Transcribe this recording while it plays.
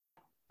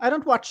I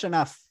don't watch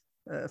enough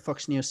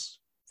Fox News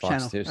channel.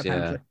 Fox News,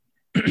 apparently.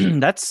 yeah.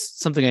 That's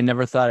something I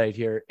never thought I'd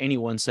hear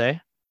anyone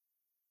say.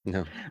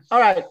 No. All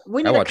right,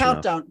 we need a watch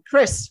countdown. enough.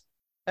 Chris,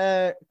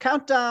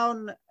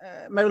 countdown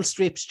Meryl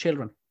Streep's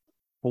children.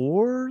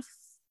 4,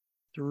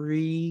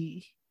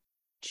 3,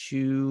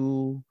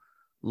 2,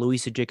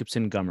 Louisa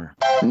Jacobson Gummer.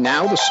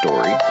 Now the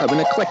story of an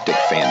eclectic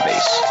fan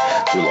base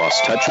who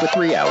lost touch with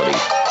reality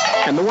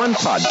and the one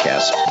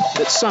podcast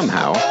that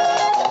somehow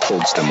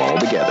holds them all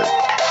together.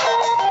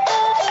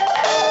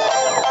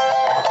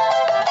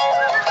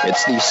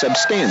 It's the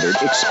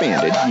Substandard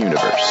Expanded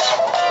Universe.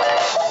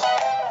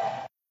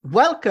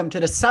 Welcome to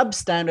the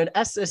Substandard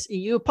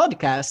SSEU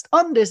podcast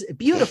on this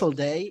beautiful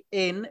day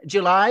in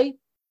July,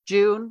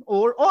 June,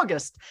 or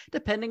August,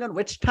 depending on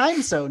which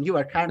time zone you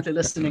are currently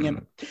listening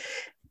in.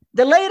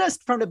 The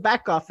latest from the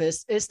back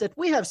office is that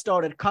we have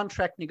started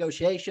contract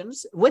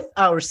negotiations with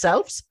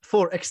ourselves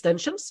for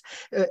extensions.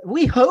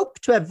 We hope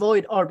to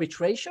avoid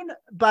arbitration,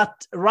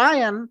 but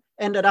Ryan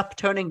ended up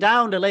turning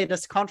down the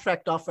latest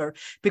contract offer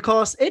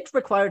because it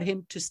required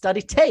him to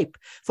study tape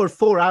for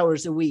 4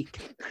 hours a week.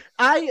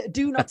 I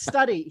do not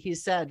study, he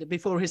said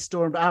before he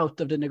stormed out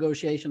of the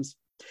negotiations.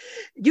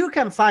 You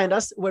can find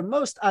us where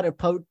most other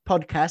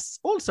podcasts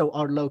also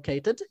are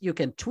located. You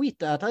can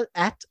tweet at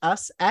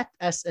us at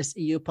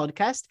SSEU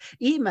Podcast,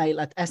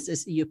 email at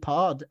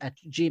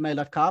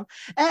sseupod@gmail.com,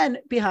 and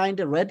behind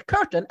the red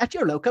curtain at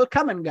your local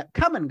come and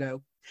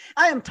go.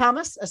 I am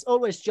Thomas, as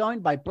always,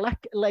 joined by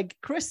Blackleg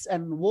Chris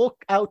and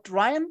Walkout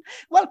Ryan,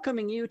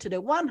 welcoming you to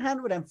the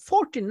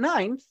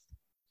 149th,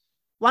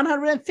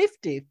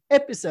 150th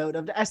episode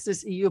of the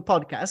SSEU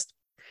Podcast.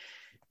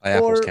 By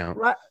Apple's count.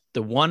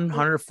 The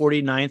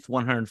 149th,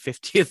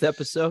 150th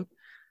episode.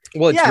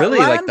 Well, it's really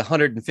Ryan, like the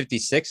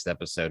 156th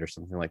episode or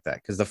something like that,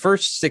 because the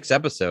first 6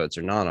 episodes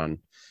are not on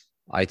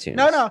iTunes.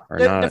 No,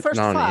 the first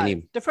not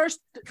 5. The first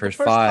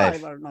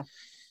 5 are not.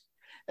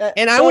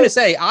 And I want to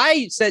say,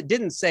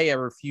 didn't say I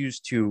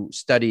refused to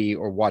study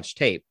or watch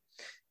tape.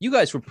 You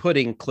guys were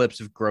putting clips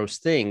of gross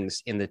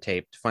things in the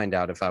tape to find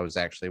out if I was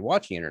actually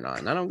watching it or not.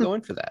 And I don't go in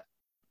for that.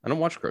 I don't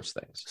watch gross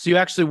things. So you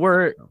actually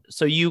were.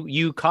 So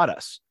you caught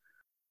us,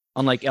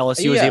 unlike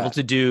LSU was able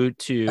to do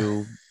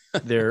to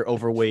their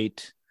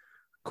overweight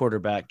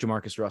quarterback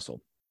Jamarcus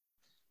Russell.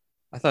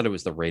 I thought it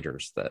was the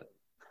Raiders that.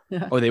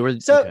 Oh, they were.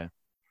 So, okay.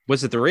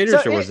 Was it the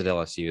Raiders or was it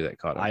LSU that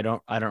caught him?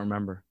 I don't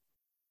remember.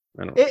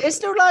 Is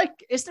there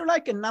like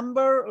a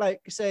number,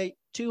 like say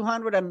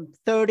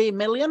 230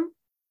 million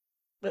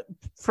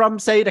from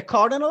say the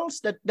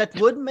Cardinals that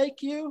would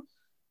make you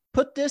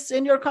put this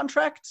in your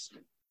contracts?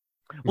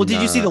 Well,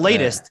 did you see the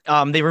latest?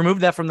 They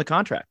removed that from the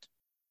contract.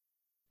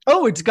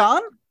 Oh, it's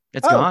gone?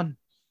 It's gone.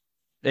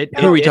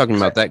 Who are we talking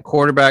about? That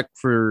quarterback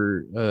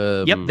for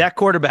yep, that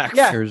quarterback.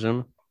 Yeah.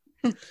 Arizona.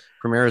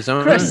 From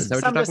Arizona. Chris, is that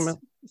what you're talking about?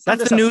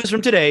 That's the news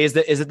from today, is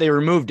that they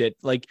removed it.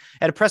 Like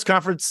at a press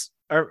conference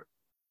or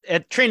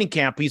at training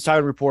camp, he's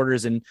talking to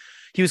reporters and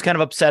he was kind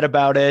of upset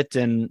about it.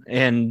 And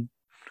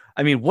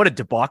I mean, what a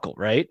debacle,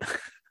 right?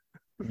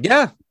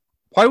 Yeah.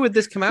 Why would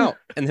this come out?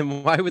 And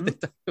then why would they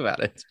talk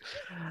about it?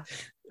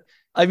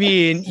 I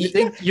mean, you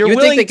think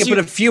they could put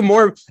a few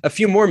more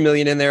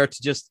million in there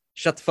to just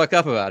shut the fuck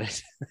up about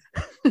it?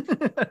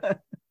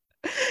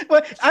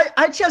 Well,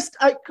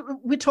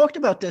 we talked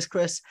about this,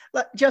 Chris.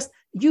 Like, just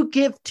you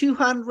give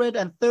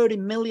 $230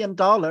 million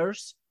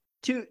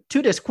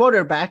to this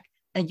quarterback,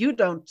 and you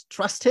don't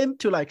trust him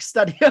to like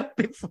study up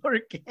before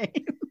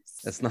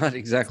games. That's not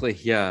exactly,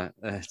 yeah.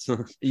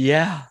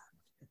 Yeah,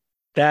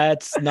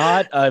 that's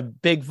not a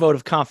big vote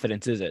of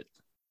confidence, is it?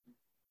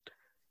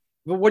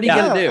 But what are you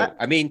gonna do?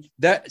 I mean,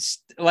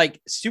 that's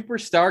like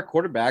superstar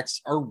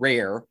quarterbacks are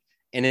rare,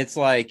 and it's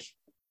like,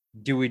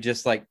 do we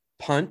just like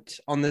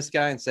punt on this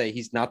guy and say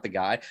he's not the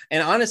guy?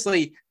 And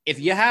honestly, if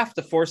you have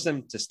to force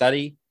him to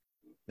study,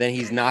 then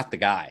he's not the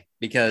guy,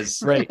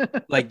 because right,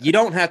 like you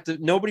don't have to.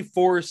 Nobody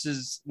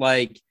forces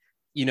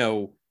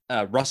Russell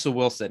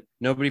Wilson.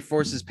 Nobody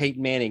forces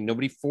Peyton Manning.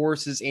 Nobody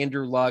forces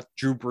Andrew Luck,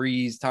 Drew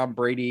Brees, Tom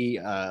Brady,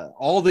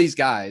 all these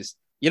guys.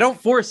 You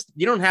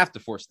don't have to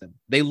force them.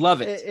 They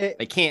love it.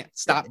 They can't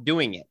stop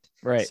doing it.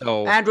 Right.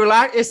 So Andrew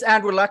Luck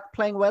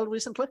playing well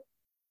recently?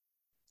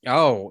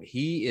 Oh,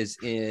 he is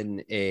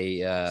in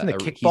a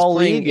kickball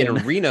league, in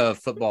arena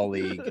football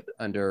league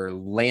under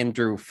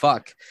Landrew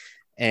Fuck,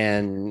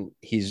 and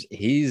he's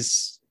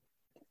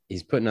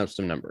putting up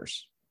some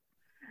numbers.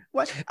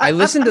 What I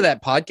listened to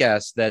that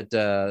podcast, that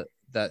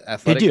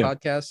athletic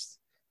podcast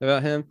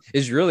about him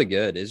is really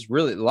good. It's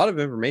really a lot of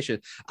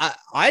information.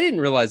 I didn't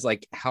realize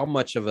like how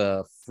much of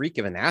a freak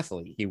of an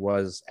athlete he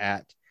was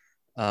at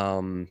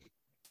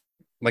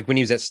like when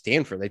he was at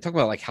Stanford. They talk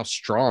about like how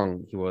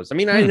strong he was. I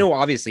mean, I know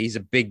obviously he's a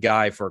big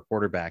guy for a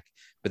quarterback,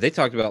 but they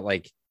talked about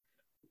like,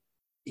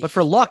 but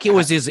for Luck, it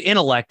was his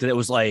intellect that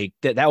was like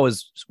that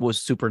was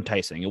super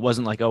enticing. It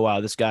wasn't like, oh wow,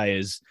 this guy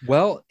is.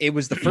 Well, it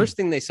was the first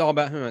thing they saw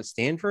about him at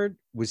Stanford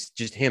was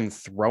just him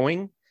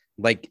throwing.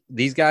 Like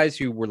these guys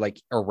who were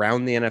like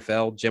around the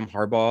NFL, Jim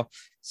Harbaugh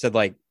said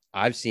like,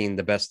 I've seen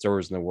the best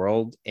throwers in the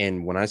world,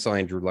 and when I saw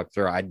Andrew Luck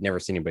throw, I'd never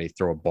seen anybody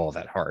throw a ball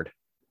that hard.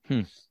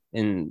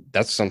 And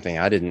that's something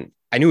I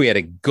knew he had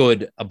a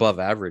good above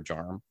average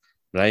arm,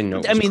 but I didn't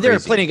know. I mean, there are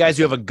plenty of guys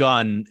who have a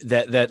gun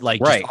that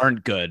like just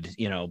aren't good.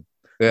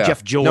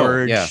 Jeff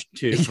George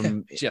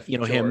from Jeff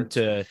him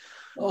to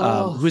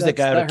who's that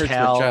guy out of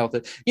Cal?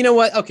 You know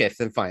what? Okay,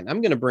 then fine.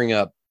 I'm gonna bring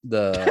up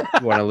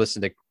when I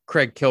listen to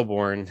Craig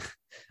Kilborn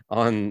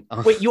on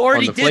wait, you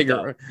already did.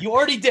 You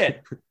already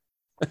did.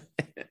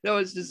 That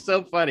was just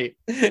so funny.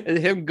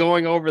 Him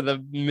going over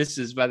the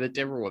misses by the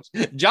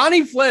Timberwolves.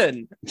 Johnny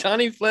Flynn.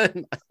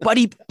 But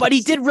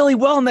he did really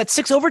well in that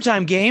 6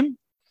 overtime game.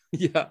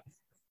 Yeah.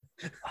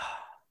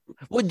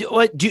 What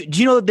do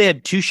you know that they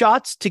had 2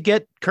 shots to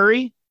get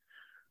Curry?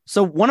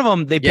 So one of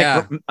them they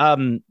picked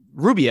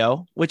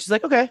Rubio, which is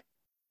like, okay.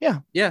 Yeah.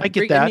 I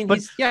get that. I mean,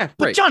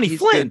 but Johnny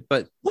Flynn. Good,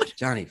 but what?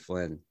 Johnny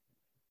Flynn.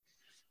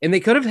 And they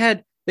could have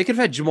had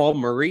Jamal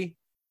Murray.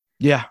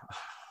 Yeah.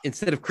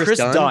 Instead of Chris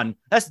Dunn.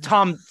 That's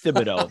Tom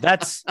Thibodeau.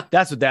 That's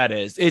what that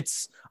is.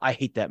 I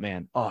hate that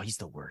man. Oh, he's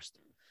the worst.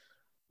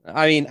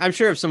 I mean, I'm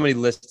sure if somebody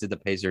listed the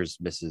Pacers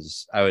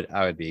misses, I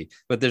would be,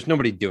 but there's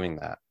nobody doing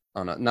that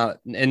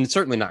and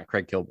certainly not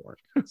Craig Kilborn.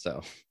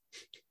 So,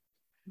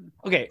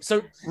 okay.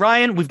 So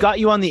Ryan, we've got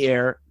you on the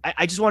air.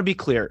 I just want to be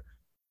clear.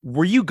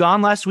 Were you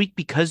gone last week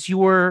because you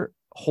were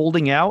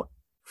holding out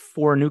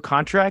for a new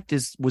contract?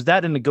 Was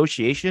that a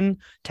negotiation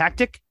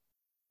tactic?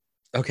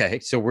 Okay,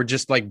 so we're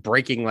just like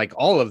breaking like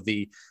all of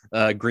the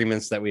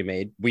agreements that we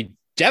made. We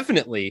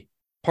definitely,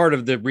 part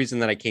of the reason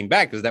that I came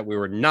back is that we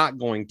were not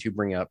going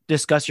to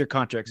discuss your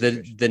contract,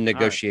 the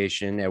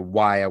negotiation, and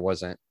why I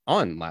wasn't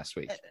on last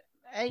week.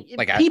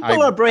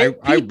 People are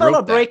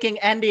breaking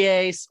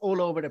NDAs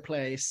all over the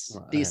place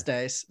these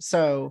days.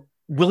 So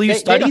will you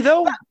study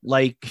though?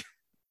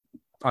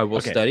 I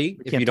will study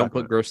if you don't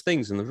put gross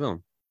things in the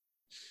film.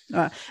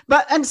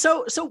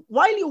 So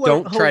while you were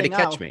don't try to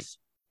catch me.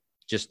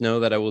 Just know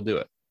that I will do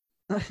it.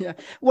 Yeah.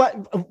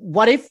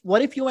 What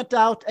if you went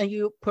out and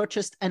you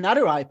purchased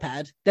another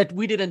iPad that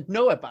we didn't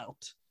know about?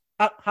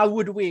 How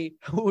would we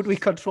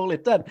control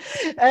it then?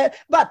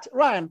 But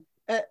Ryan,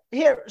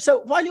 here. So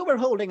while you were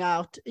holding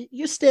out,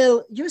 you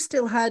still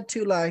had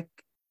to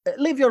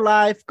live your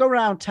life, go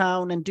around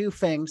town and do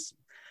things.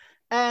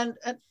 And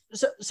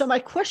so my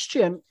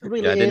question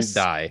really I didn't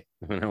die.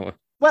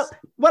 Well,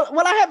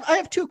 I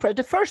have 2 questions.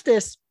 The first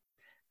is,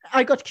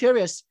 I got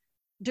curious.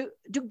 Do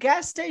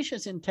gas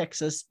stations in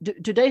Texas,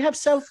 do they have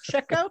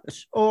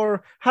self-checkout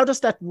or how does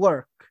that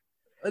work?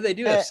 They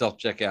do have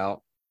self-checkout,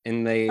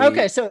 and they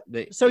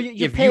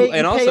you pay,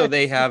 and also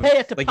they have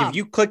like if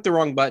you click the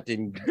wrong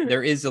button,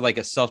 there is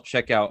a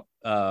self-checkout.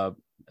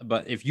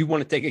 But if you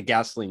want to take a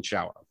gasoline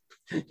shower,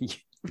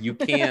 you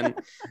can.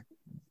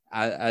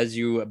 As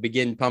you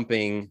begin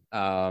pumping,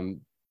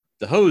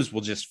 the hose will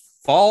just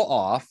fall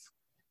off,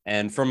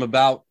 and from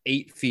about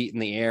 8 feet in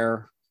the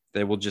air,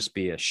 there will just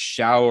be a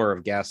shower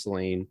of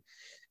gasoline,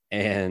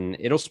 and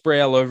it'll spray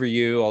all over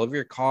you, all over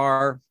your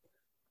car.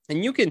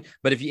 And you can,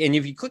 but if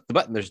you click the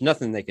button, there's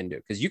nothing they can do,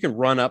 because you can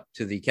run up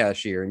to the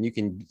cashier and you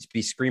can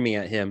be screaming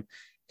at him,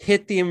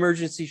 hit the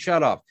emergency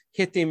shutoff.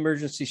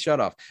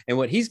 And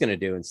what he's going to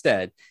do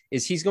instead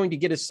is he's going to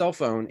get his cell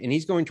phone and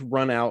he's going to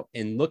run out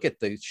and look at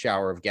the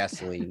shower of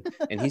gasoline,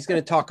 and he's going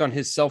to talk on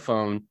his cell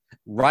phone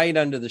right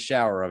under the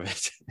shower of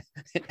it.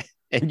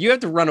 And you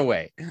have to run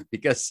away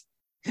because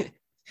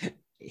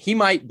he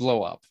might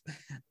blow up.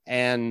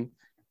 And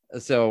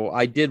so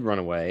I did run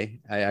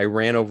away. I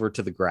ran over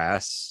to the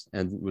grass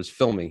and was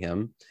filming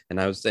him. And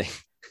I was saying,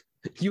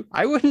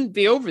 I wouldn't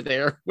be over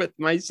there with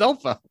my cell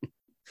phone.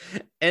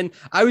 And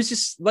I was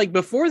just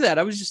before that,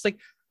 I was just like,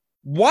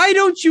 why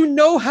don't you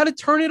know how to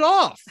turn it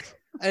off?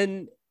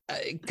 And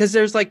because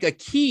there's a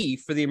key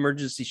for the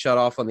emergency shut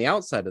off on the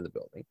outside of the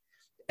building.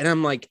 And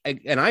I'm like,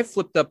 I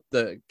flipped up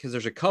because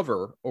there's a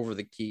cover over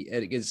the key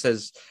and it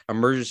says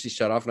emergency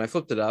shut off. And I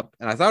flipped it up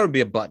and I thought it would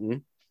be a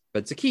button,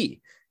 but it's a key,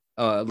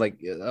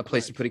 a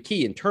place to put a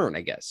key and turn,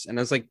 I guess. And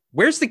I was like,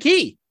 where's the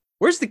key?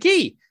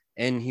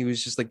 And he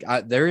was just like,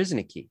 there isn't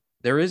a key.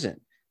 There isn't.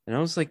 And I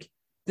was like,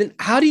 then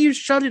how do you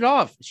shut it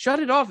off?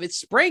 It's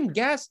spraying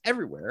gas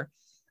everywhere.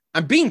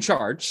 I'm being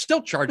charged,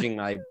 still charging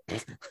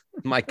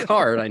my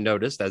card. I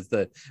noticed as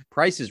the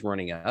price is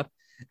running up,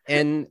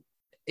 and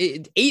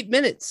 8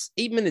 minutes,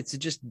 it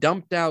just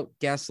dumped out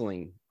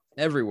gasoline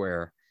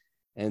everywhere.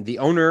 And the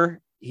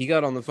owner, he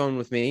got on the phone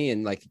with me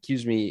and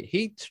accused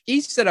me.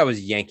 He said I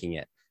was yanking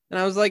it. And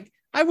I was like,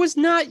 I was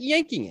not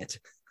yanking it.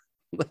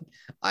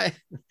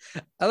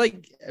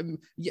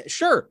 Yeah,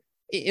 sure.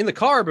 In the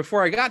car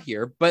before I got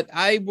here, but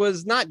I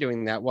was not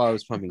doing that while I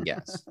was pumping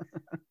gas.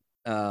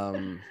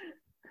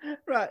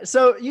 Right.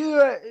 So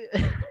you,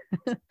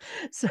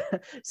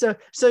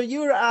 so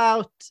you're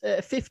out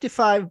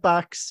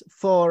 $55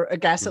 for a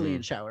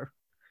gasoline shower.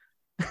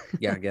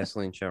 Yeah,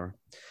 gasoline shower,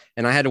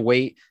 and I had to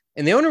wait.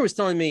 And the owner was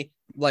telling me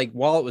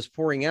while it was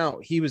pouring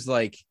out, he was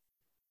like,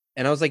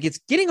 and I was like, it's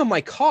getting on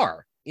my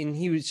car, and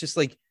he was just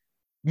like,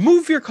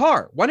 move your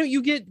car. Why don't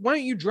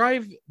you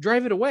drive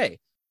it away?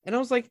 And I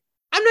was like,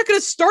 I'm not going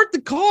to start the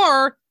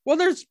car while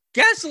there's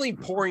gasoline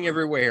pouring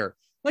everywhere.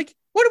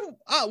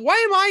 why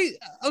am I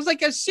was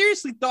like, I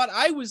seriously thought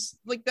I was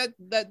like that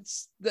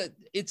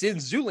it's in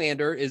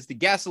Zoolander is the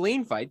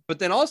gasoline fight, but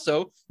then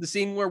also the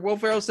scene where Will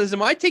Ferrell says,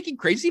 am I taking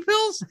crazy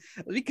pills?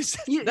 Because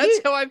that's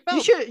how I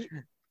felt.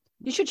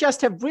 You should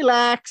just have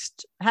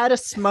relaxed, had a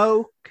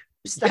smoke,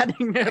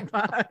 standing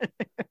nearby.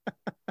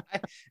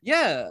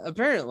 Yeah,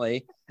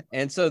 apparently.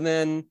 And so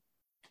then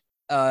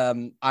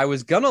I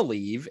was gonna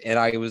leave, and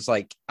I was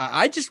like,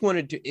 I just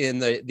wanted to.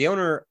 And the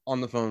owner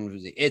on the phone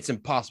was, it's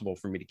impossible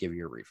for me to give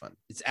you a refund.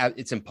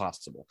 It's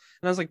impossible.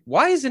 And I was like,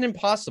 why is it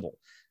impossible?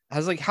 I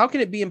was like, how can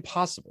it be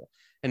impossible?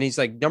 And he's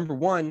like, number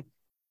one,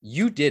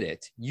 you did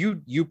it.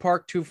 You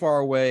parked too far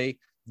away.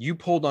 You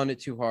pulled on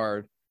it too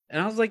hard.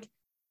 And I was like,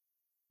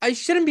 I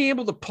shouldn't be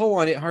able to pull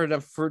on it hard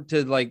enough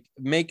to like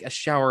make a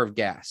shower of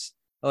gas.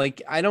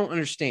 Like, I don't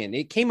understand.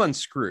 It came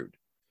unscrewed.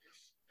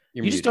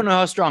 You just don't know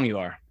how strong you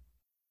are.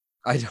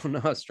 I don't know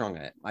how strong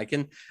I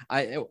am.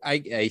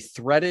 I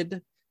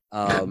threaded,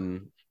 I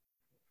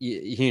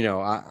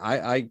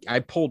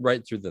pulled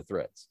right through the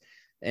threads,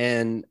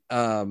 and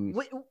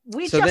we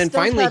so just then don't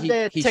finally have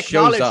the he shows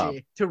up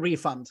technology to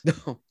refund.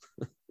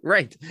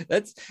 Right.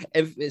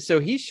 So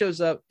he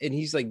shows up and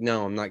he's like,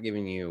 no, I'm not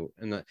giving you.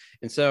 And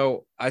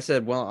so I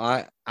said,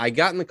 well, I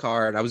got in the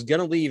car and I was going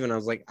to leave. And I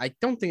was like, I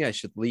don't think I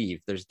should leave.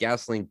 There's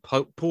gasoline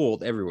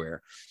pooled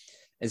everywhere.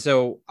 And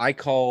so I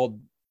called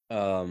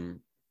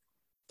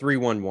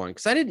 311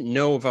 because I didn't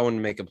know if I wanted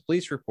to make a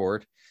police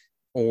report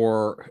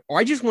or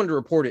I just wanted to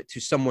report it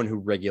to someone who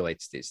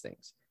regulates these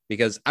things,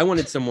 because I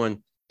wanted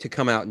someone to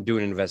come out and do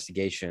an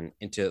investigation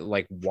into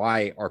like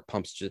why are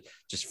pumps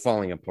just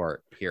falling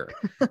apart here.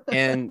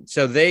 And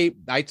so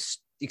I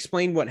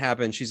explained what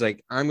happened. She's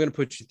like, I'm going to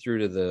put you through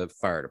to the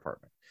fire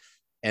department.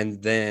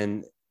 And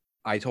then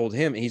I told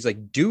him, and he's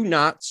like, do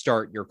not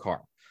start your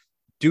car.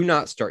 Do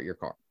not start your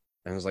car.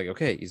 And I was like,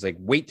 okay. He's like,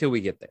 wait till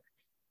we get there.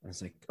 I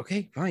was like,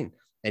 okay, fine.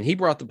 And he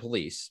brought the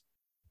police.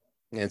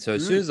 And so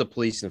as soon as the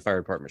police and the fire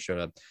department showed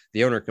up,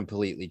 the owner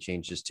completely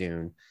changed his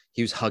tune.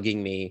 He was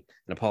hugging me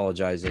and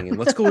apologizing and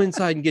let's go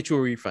inside and get you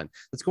a refund.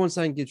 Let's go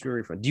inside and get you a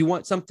refund. Do you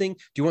want something? Do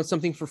you want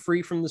something for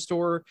free from the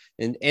store?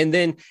 And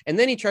then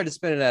he tried to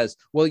spin it as,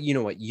 well, you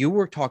know what? You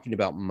were talking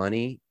about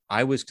money.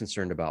 I was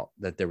concerned about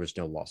that there was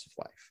no loss of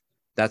life.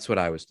 That's what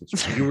I was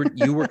concerned.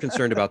 You were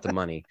concerned about the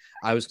money.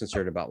 I was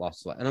concerned about loss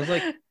of life. And I was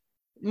like,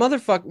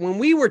 motherfucker, when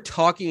we were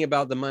talking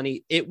about the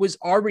money, it was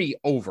already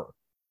over.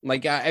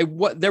 Like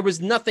there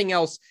was nothing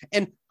else.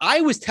 And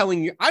I was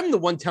telling you, I'm the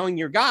one telling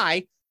your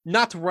guy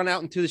not to run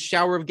out into the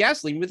shower of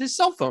gasoline with his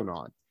cell phone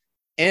on.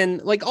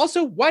 And like,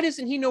 also, why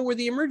doesn't he know where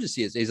the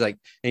emergency is? He's like,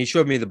 and he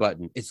showed me the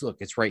button.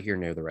 It's right here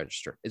near the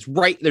register. It's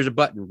right. There's a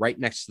button right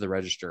next to the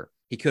register.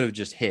 He could have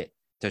just hit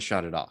to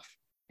shut it off.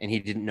 And he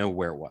didn't know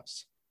where it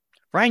was.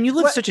 Ryan, you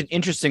live such an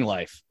interesting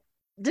life.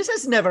 This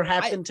has never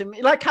happened to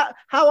me. Like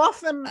how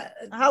often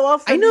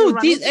I know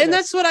these, and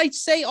that's what I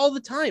say all the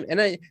time.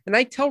 And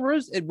I tell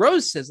Rose, and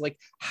Rose says, like,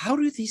 how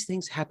do these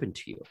things happen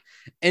to you?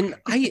 And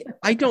I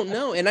don't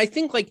know. And I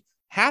think like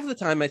half the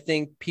time I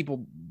think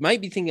people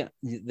might be thinking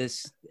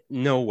this,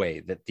 no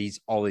way that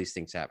all these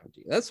things happen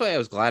to you. That's why I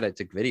was glad I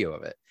took video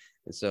of it.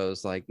 And so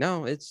it's like,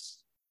 no,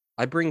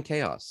 I bring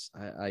chaos.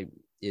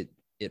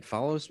 It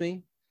follows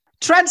me.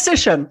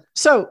 Transition.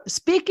 So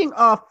speaking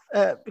of,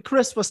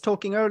 Chris was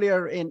talking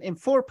earlier in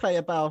foreplay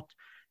about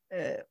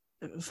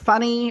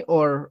funny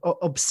or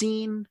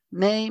obscene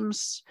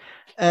names,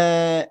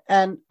 and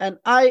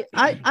I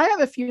have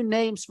a few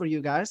names for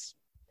you guys,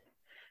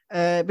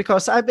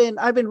 because I've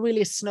been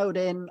really snowed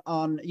in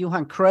on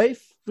Johan Cruyff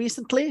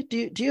recently.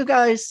 Do you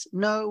guys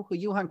know who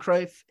Johan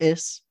Cruyff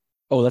is?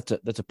 Oh,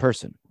 that's a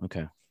person.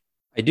 Okay,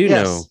 I do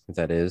know what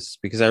that is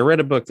because I read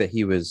a book that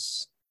he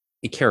was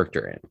a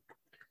character in.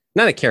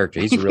 Not a character.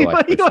 He's a real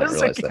life person. I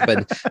realize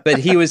that. But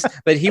he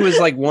was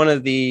like one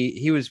of the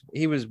he was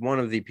one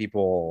of the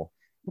people.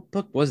 What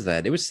book was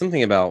that? It was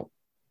something about.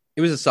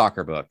 It was a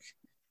soccer book.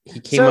 He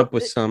came up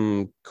with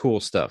some cool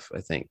stuff.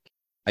 I think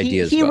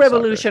ideas. He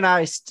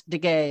revolutionized soccer. The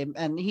game,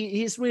 and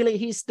he's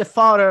the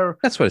father.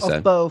 That's what I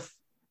said.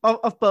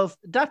 Of both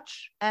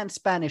Dutch and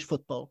Spanish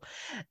football.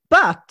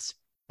 But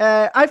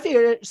I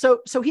figure so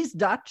he's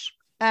Dutch,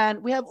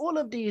 and we have all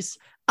of these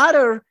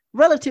other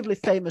relatively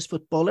famous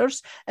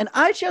footballers, and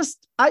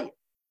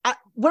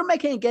we're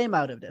making a game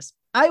out of this.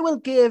 I will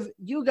give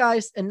you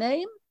guys a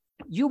name,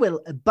 you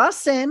will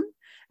buzz in,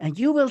 and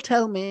you will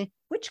tell me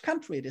which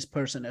country this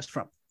person is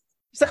from.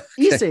 So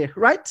easy,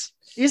 right?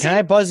 Easy. Can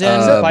I buzz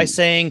in by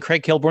saying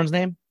Craig Kilborn's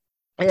name?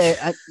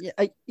 Yeah.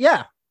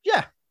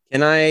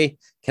 Can I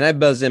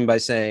buzz in by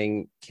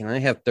saying, can I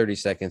have 30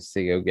 seconds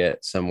to go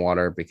get some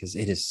water because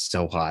it is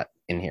so hot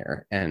in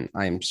here and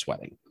I'm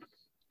sweating.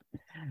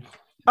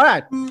 All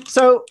right,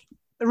 so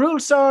the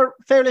rules are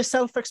fairly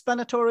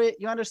self-explanatory.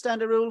 You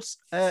understand the rules.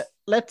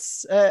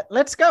 Let's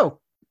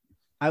go.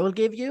 I will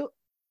give you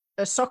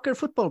a soccer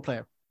football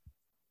player.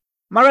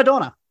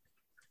 Maradona.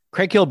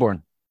 Craig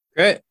Kilborn.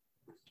 Great.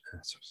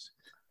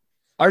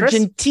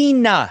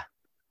 Argentina.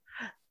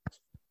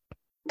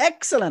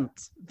 Excellent.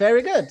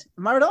 Very good.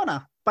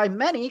 Maradona. by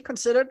many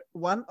considered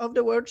one of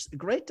the world's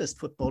greatest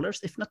footballers,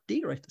 if not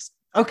the greatest.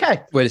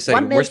 Okay. Wait a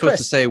second. 1-0 We're supposed to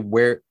Chris. say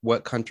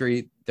what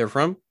country they're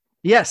from?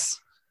 Yes.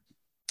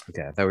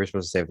 Okay, I thought we were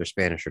supposed to say if they're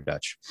Spanish or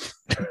Dutch.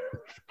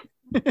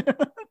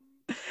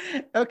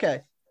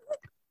 Okay.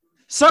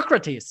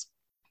 Socrates.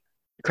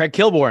 Craig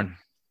Kilborn.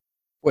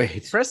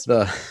 Wait, Chris?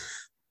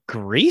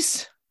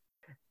 Greece?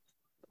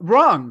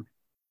 Wrong.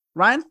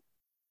 Ryan?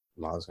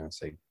 I was going to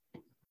say.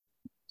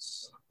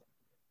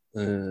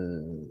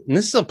 And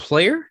this is a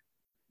player?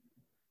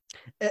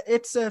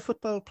 It's a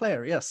football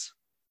player, yes.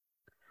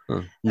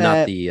 Huh.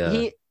 Not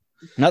the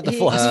Not the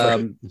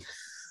philosopher.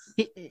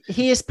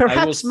 He is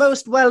perhaps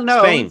most well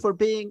known Spain. for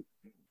being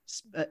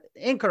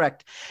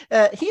incorrect.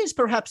 He is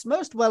perhaps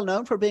most well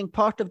known for being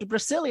part of the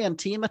Brazilian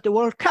team at the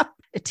World Cup,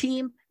 a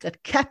team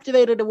that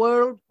captivated the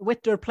world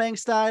with their playing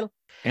style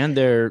And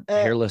their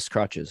hairless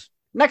crotches.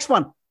 Next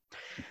one.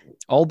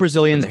 All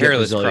Brazilians the get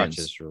hairless Brazilians.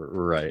 crotches,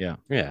 right?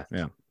 Yeah.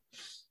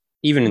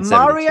 Even in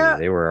Mario- 72,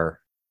 they were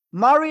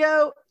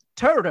Mario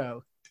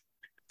Turdo.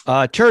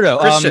 Turdo.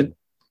 Christian.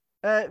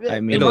 I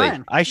mean, Italy.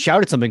 Ryan. I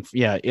shouted something.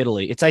 Yeah,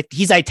 Italy. It's like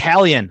he's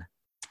Italian.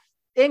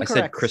 I Incorrect.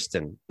 said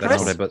Kristen.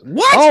 That's Chris? what I but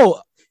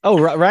what? Oh,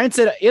 Ryan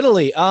said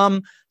Italy.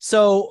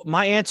 So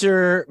my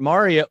answer,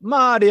 Mario.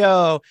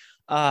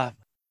 I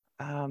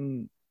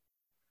don't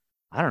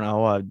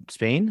know.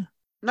 Spain.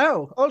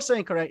 No, also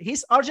incorrect.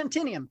 He's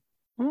Argentinian.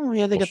 Oh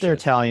yeah, they got their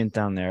Bullshit. Italian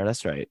down there.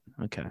 That's right.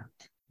 Okay,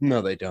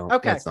 No, they don't.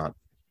 Okay. That's not.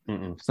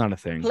 Mm-mm. it's not a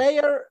thing.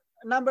 Player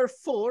number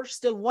 4,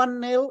 still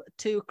 1-0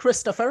 to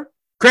Christopher.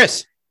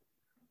 Chris.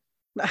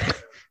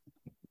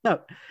 No.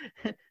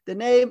 The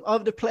name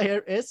of the player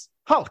is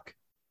Hulk.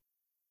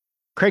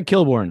 Craig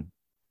Kilborn.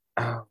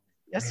 Oh.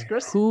 Yes,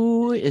 Chris?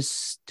 Who is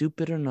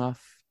stupid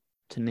enough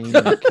to name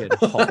their kid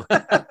Hulk?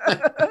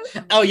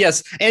 Oh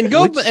yes, and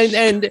go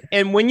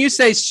and when you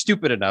say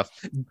stupid enough,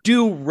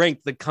 do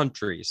rank the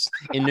countries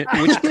in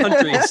which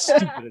country is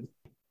stupid.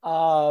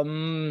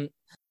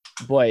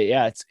 Boy,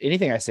 yeah, it's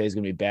anything I say is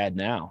gonna be bad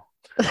now.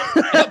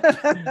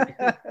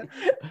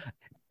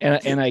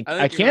 And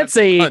I can't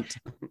say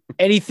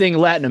anything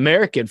Latin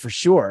American for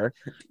sure.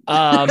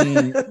 I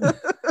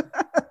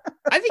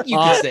think you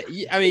can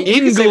say. I mean, you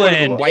can say one of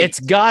the England. white- It's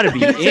got to be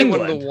you can say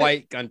one of England. the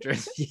white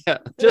countries. Yeah,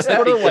 Just I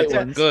one of think the white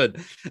that's ones.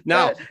 good.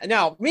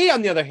 Now, me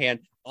on the other hand,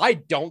 I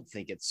don't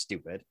think it's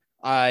stupid.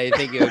 I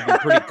think it would be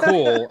pretty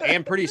cool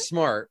and pretty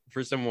smart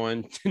for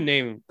someone to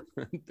name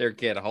their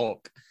kid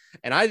Hulk,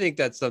 and I think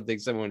that's something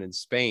someone in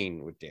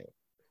Spain would do.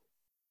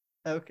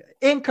 Okay.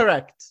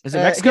 Incorrect. Is it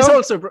Mexico? He's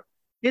also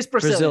he's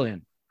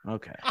Brazilian.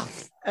 Okay.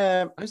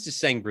 I was just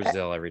saying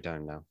Brazil every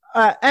time now.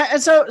 And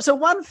so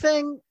one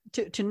thing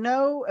to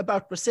know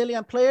about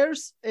Brazilian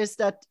players is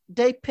that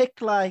they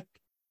pick like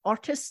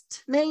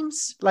artist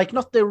names, like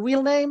not their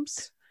real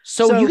names.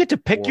 So you get to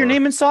pick your or-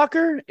 name in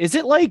soccer? Is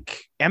it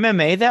like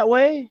MMA that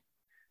way?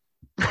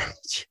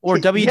 Or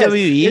Yes.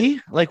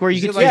 WWE? Like where you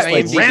Is get it to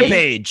like just like AMC?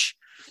 Rampage.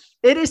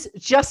 It is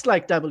just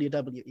like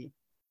WWE.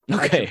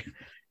 Okay.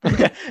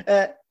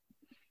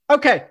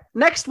 Okay,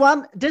 next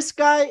one. This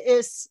guy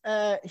is,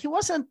 he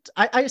wasn't,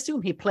 I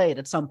assume he played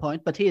at some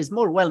point, but he is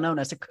more well known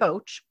as a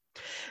coach.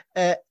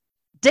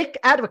 Dick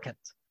Advocate.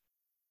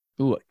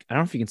 Ooh, I don't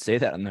know if you can say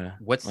that on the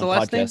What's on the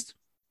last name?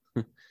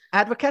 podcast.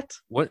 Advocate?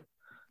 What?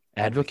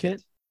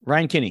 Advocate?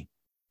 Ryan Kinney.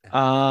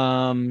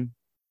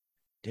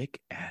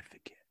 Dick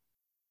Advocate.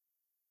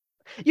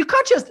 You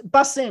can't just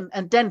buzz in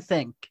and then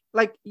think.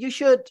 Like, you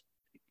should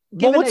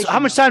give Well, a how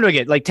much nation. time do I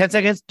get? Like 10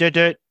 seconds?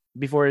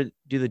 Before I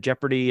do the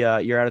Jeopardy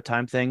you're out of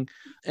time thing.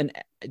 And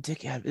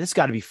Dick, this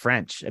got to be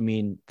French. I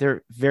mean,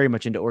 they're very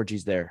much into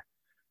orgies there.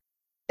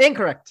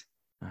 Incorrect.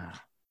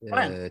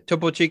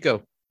 Topo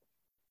Chico.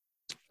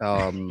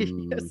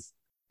 Yes.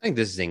 I think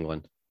this is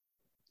England.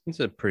 It's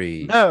a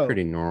pretty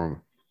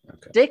normal.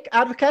 Okay. Dick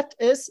Advocate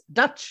is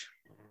Dutch.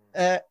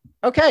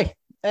 Okay.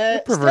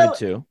 They're perverted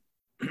too.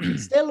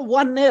 Still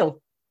 1-0.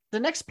 The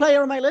next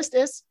player on my list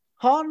is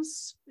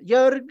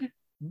Hans-Jörg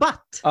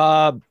Butt.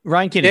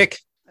 Ryan Kinney. Dick.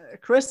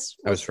 Chris.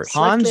 I was first.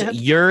 Hans slightly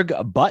ahead.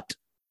 Jörg Butt.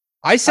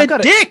 I said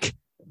Dick.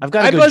 I've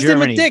got to I go buzzed in with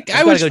Germany. Dick.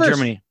 I've I was got to go first.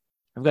 Germany.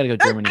 I've got to go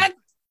Germany.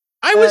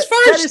 I was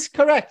That first. is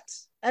correct.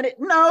 And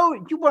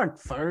no, you weren't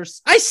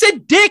first. I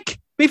said Dick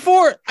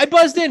before I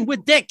buzzed in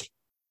with Dick.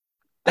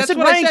 I That's said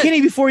what Ryan I said.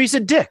 Kinney before you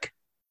said Dick.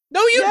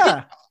 No, you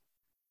did.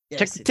 Yeah.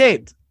 Check the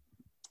tape.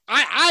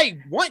 I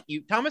want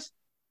you, Thomas.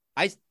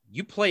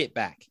 You play it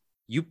back.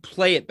 You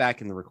play it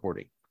back in the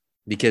recording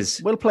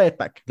because We'll play it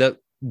back.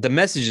 the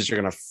messages are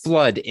going to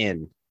flood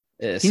in.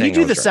 Can you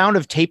do the sound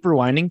of tape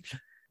rewinding?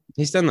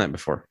 He's done that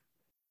before.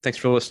 Thanks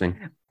for listening.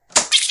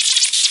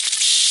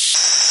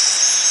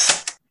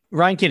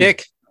 Ryan Kinney.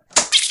 Dick.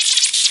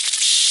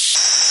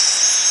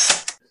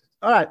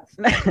 All right.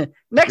 Next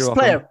You're welcome.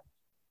 player.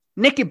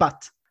 Nicky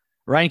Butt.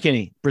 Ryan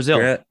Kinney.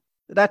 Brazil.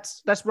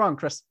 That's wrong,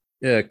 Chris.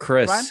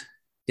 Chris. Ryan?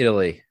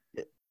 Italy.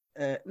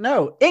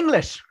 No,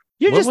 English.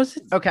 You're What just was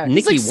it? Okay. he's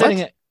Nicky like setting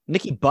what? it.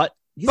 Nicky Butt.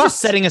 He's Butt. just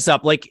setting us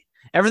up like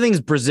everything's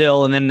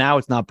Brazil, and then now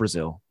it's not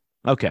Brazil.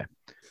 Okay.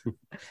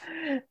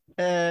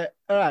 All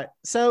right.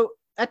 So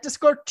at the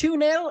score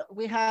 2-0,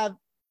 we have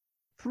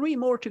 3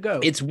 more to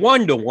go. It's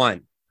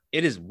 1-1.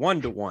 It is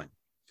 1-1.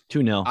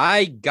 2-0.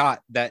 I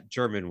got that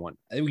German one.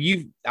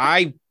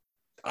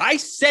 I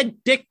said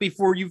Dick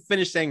before you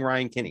finished saying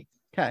Ryan Kinney.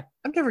 Okay.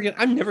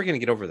 I'm never gonna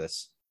get over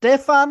this.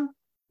 Stefan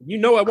You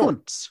know I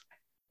won't.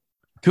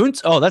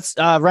 Kuntz? Oh, that's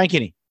Ryan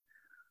Kinney.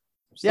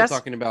 I'm still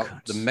talking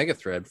about the mega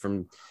thread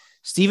from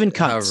Steven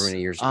Kuntz. however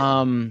many years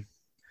ago.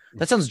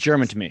 That sounds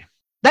German to me.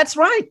 That's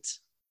right.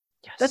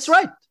 Yes. That's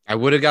right. I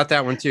would have got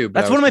that one too.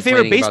 But That's I one of was my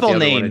favorite complaining about the baseball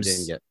other one I names.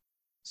 didn't get.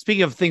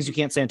 Speaking of things you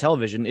can't say on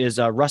television, is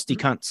Rusty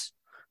Kuntz.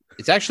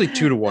 It's actually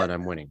 2-1.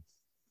 I'm winning.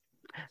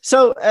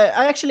 So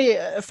I actually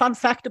a fun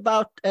fact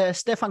about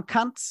Stefan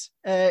Kuntz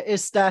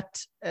is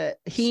that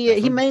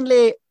he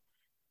mainly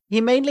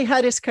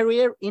had his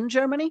career in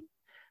Germany,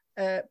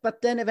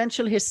 but then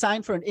eventually he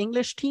signed for an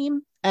English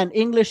team, and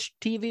English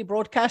TV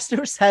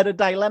broadcasters had a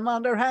dilemma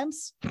on their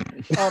hands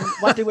on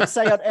what they would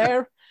say on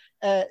air.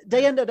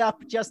 They ended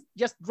up just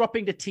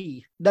dropping the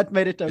T. That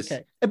made it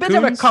okay. A bit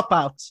of a cop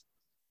out.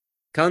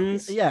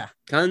 Kuntz? Yeah.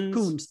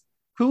 Kuntz?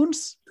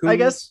 Coons, I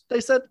guess they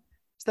said,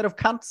 instead of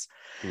cunts.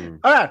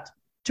 All right.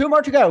 2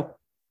 more to go.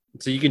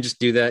 So you can just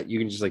do that. You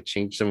can just like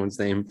change someone's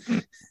name.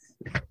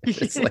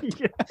 It's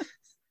like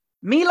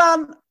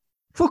Milan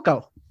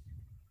Foucault.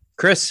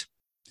 Chris,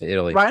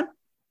 Italy. Ryan?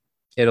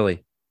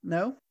 Italy.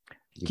 No.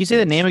 Can you say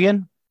the name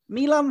again?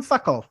 Milan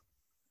Foucault.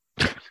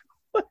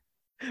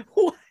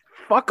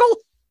 Fuckle?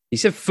 You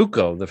said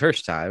Foucault the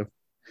first time.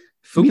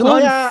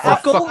 Milan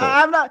Foucault.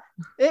 I'm not.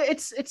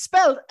 It's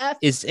spelled F.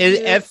 Is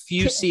it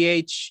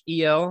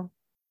Fuchel?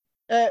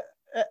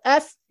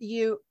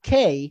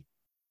 Fukkal.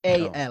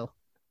 AL.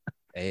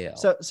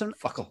 So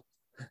Fuckle.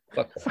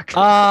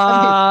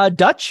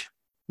 Dutch?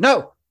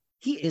 no,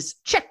 he is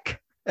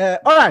Czech. All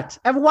right,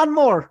 I have one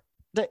more.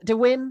 The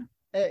win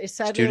is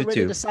sadly 2-2.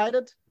 already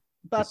decided,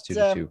 but It's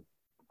 2-2.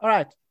 all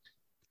right.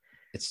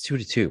 It's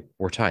 2-2.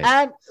 We're tied.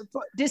 And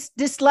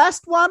this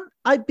last one,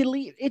 I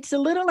believe it's a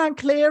little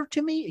unclear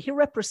to me. He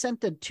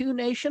represented 2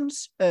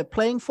 nations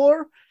playing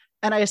for,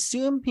 and I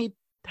assume he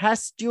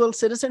has dual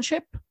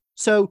citizenship.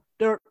 So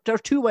there are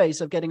 2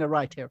 ways of getting it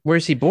right here.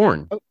 Where's he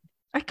born? Oh,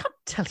 I can't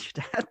tell you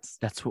that.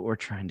 That's what we're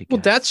trying to get.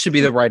 Well, that should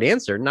be the right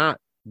answer, not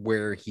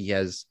where he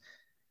has.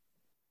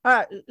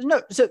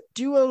 No, so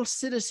dual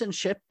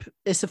citizenship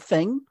is a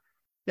thing.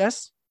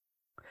 Yes.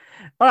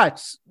 All right.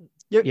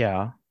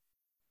 Yeah.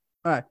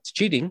 All right. It's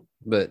cheating,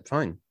 but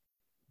fine.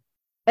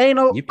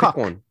 Anal You pick cock.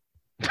 one.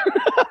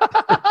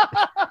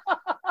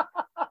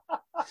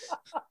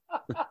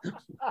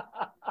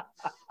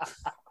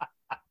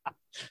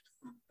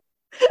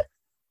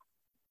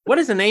 What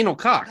is an anal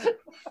cock?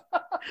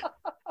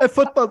 A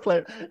football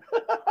player.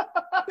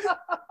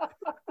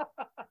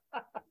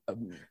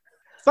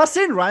 What's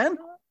in, Ryan?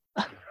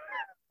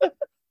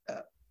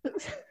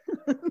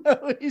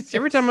 No,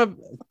 Every time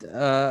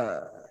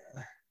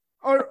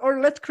or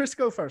let Chris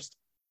go first.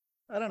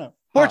 I don't know.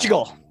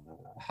 Portugal.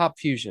 Hop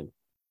fusion.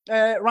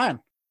 Ryan.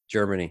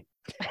 Germany.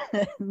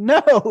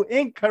 No,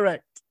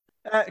 incorrect.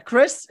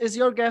 Chris, is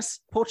your guess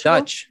Portugal?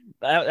 Dutch.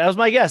 That was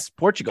my guess.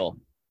 Portugal.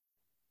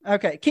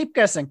 Okay, keep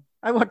guessing.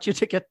 I want you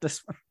to get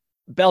this one.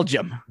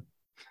 Belgium.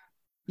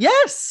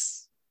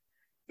 Yes.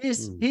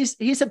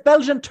 He's a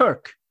Belgian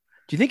Turk.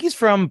 Do you think he's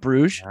from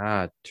Bruges?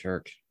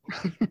 Turk.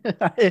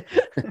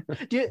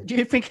 do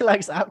you think he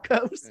likes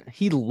alcoves?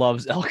 He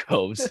loves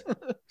alcoves.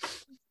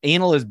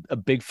 Anal is a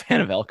big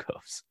fan of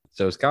alcoves.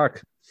 So is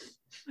cock.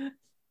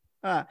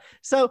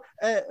 So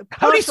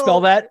how do you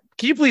spell that?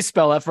 Can you please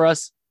spell that for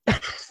us?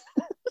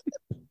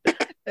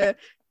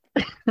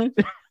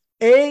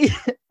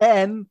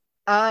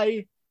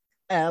 ANILKOC.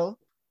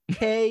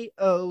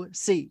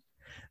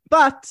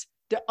 But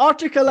the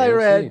article I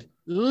read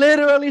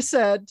literally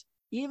said,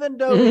 even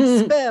though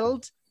it's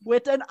spelled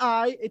with an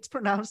I, it's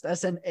pronounced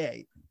as an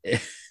A.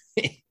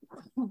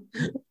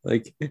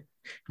 Like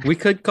we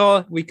could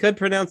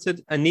pronounce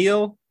it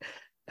anil,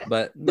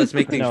 but let's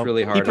make things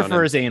really hard. He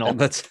prefers anal.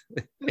 Let's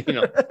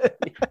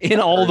in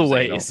all the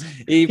ways.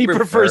 He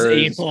prefers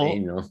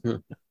anal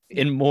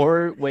in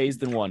more ways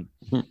than one.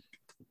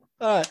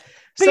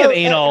 Speaking of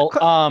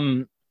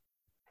anal,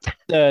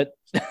 did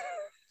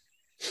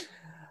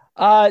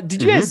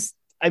you guys?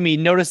 I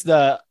mean, notice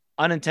the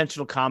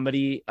unintentional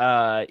comedy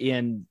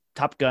in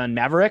Top Gun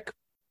Maverick,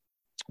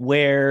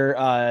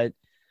 where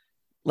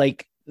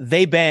like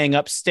they bang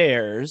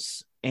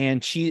upstairs,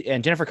 and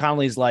Jennifer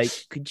Connelly's like,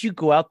 "Could you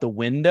go out the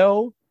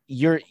window?"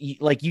 You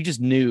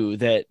just knew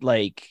that,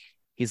 like,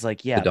 he's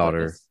like, "Yeah, the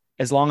daughter."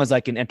 As long as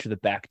I can enter the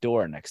back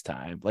door next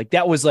time." Like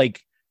that was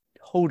like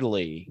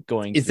totally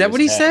going. Is that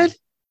what he said?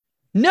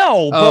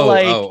 No,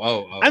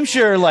 but I'm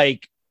sure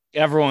like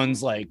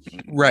everyone's like,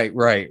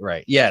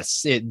 right.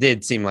 Yes, it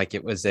did seem like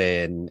it was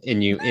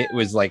it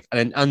was like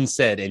an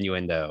unsaid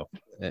innuendo.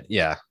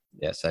 Yes,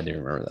 I do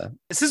remember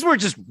that. Since we're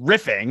just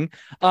riffing,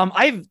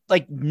 I've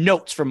like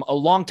notes from a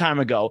long time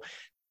ago.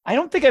 I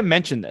don't think I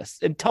mentioned this,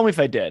 and tell me if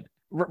I did.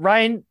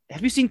 Ryan,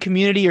 have you seen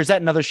Community, or is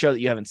that another show that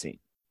you haven't seen?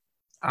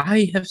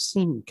 I have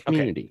seen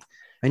Community.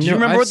 Okay. Do you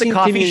remember what the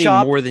coffee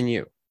shop more than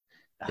you?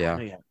 Yeah.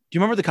 Do you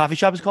remember what the coffee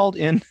shop is called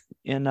in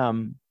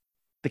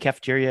the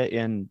cafeteria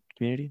in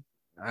Community?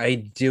 I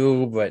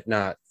do, but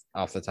not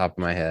off the top of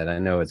my head. I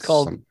know it's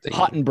Called something.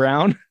 Hot and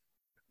Brown.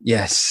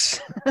 Yes.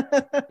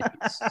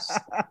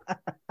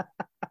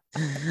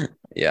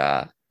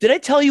 Yeah. Did I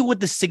tell you what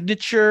the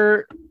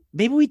signature?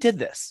 Maybe we did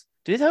this.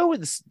 Did I tell you what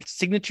the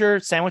signature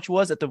sandwich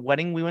was at the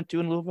wedding we went to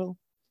in Louisville?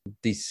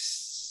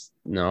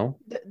 No.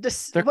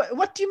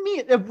 What do you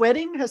mean? A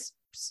wedding has.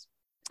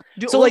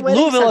 So like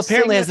Louisville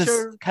apparently has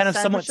this kind of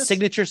somewhat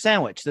signature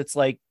sandwich that's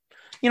like,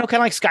 kind of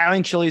like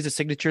Skyline Chili is a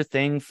signature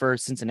thing for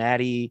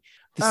Cincinnati.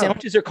 The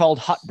sandwiches are called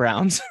Hot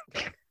Browns.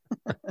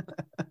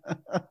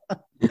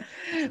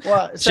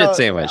 Well, shit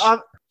sandwich.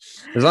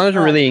 As long as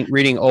you're really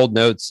reading old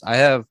notes, I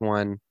have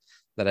one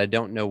that I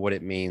don't know what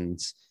it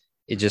means.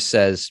 It just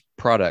says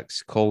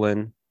products :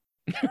 toilet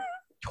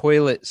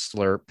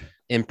slurp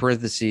in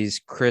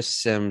parentheses Chris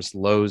Sims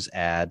Lowe's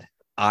ad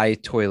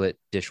toilet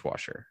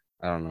dishwasher.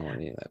 I don't know what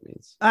any of that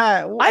means.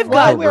 I've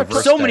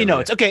got so many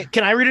notes. Okay,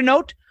 can I read a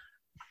note?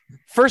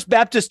 First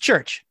Baptist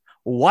Church.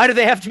 Why do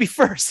they have to be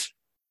first?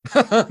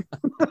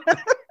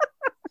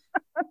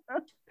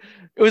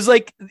 It was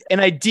like an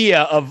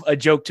idea of a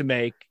joke to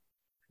make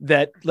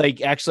that,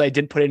 like, actually I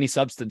didn't put any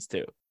substance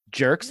to.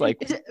 Jerks,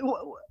 like,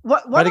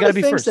 one of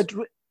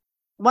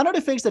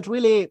the things that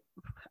really,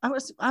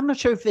 I'm not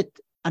sure if it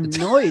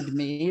annoyed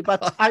me,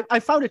 but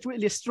I found it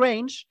really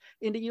strange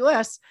in the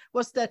US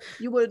was that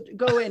you would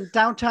go in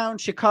downtown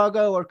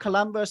Chicago or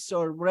Columbus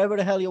or wherever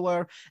the hell you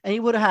were, and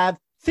you would have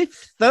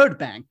Fifth Third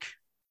Bank.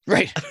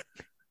 Right.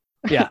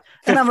 Yeah.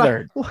 And I'm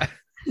Third. like,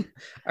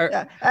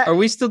 Are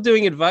we still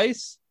doing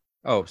advice?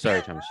 Oh,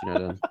 sorry, Thomas. You're not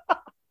done.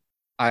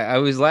 I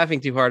was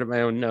laughing too hard at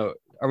my own note.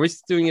 Are we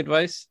still doing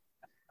advice?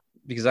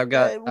 Because I've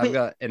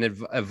got an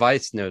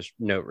advice note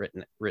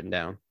written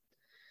down.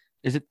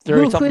 Is it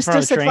who is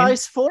this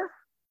advice for?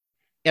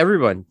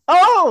 Everyone.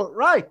 Oh,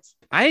 right.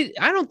 I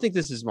don't think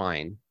this is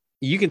mine.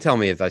 You can tell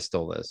me if I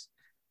stole this.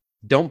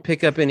 Don't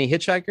pick up any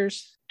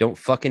hitchhikers. Don't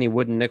fuck any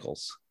wooden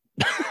nickels.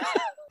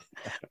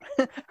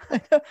 I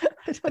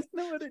don't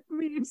know what it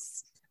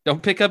means.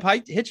 Don't pick up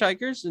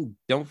hitchhikers and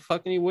don't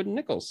fuck any wooden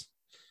nickels.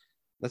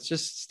 That's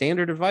just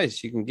standard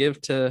advice you can give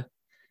to,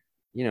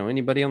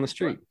 anybody on the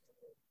street.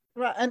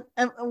 Right.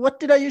 And what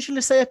did I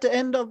usually say at the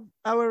end of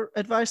our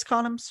advice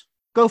columns?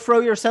 Go throw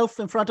yourself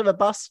in front of a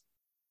bus.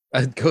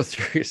 Go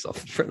throw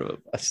yourself in front of a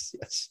bus.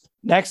 Yes.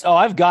 Next. Oh,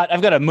 I've got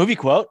a movie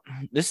quote.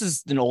 This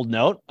is an old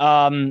note.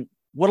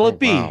 What'll it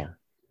be? Wow.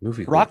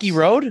 Movie Rocky quotes.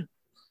 Road?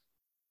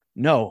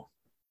 No,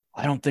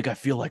 I don't think I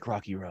feel like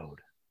Rocky Road.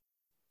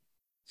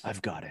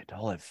 I've got it.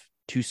 I'll have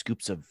 2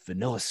 scoops of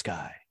Vanilla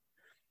Sky.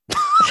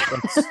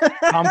 That's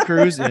Tom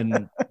Cruise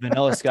in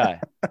Vanilla Sky.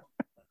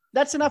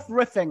 That's enough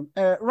riffing.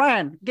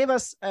 Ryan, give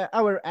us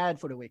our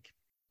ad for the week.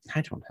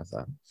 I don't have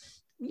that.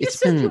 You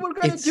said you were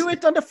going to do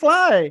it on the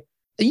fly.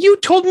 You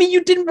told me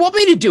you didn't want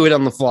me to do it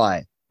on the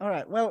fly. All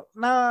right. Well,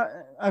 no.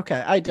 Okay.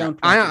 I don't.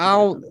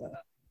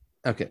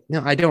 Okay.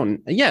 No, I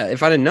don't. Yeah.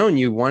 If I'd have known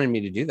you wanted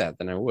me to do that,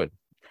 then I would.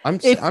 I'm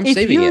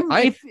saving it.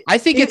 I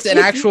think it's an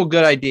actual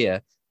good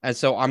idea. And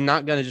so I'm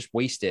not going to just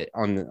waste it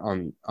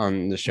on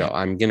the show.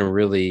 I'm going to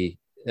really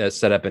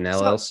set up an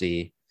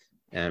LLC.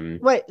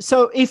 Wait,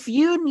 so if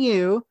you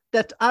knew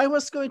that I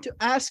was going to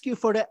ask you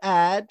for the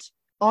ad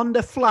on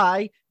the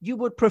fly, you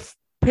would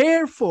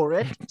prepare for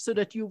it so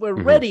that you were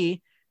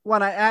ready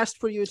when I asked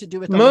for you to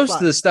do it on the fly. Most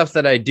of the stuff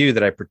that I do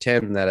that I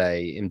pretend that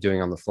I am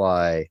doing on the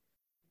fly,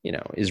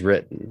 is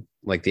written,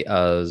 like the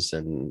uhs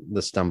and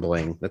the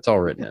stumbling. That's all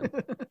written in.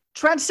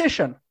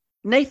 Transition.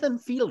 Nathan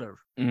Fielder.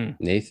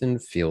 Nathan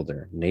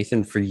Fielder.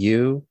 Nathan, for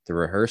you, the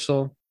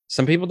rehearsal.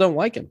 Some people don't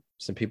like him.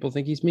 Some people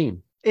think he's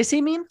mean. Is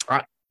he mean?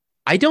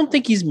 I don't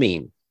think he's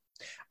mean.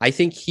 I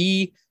think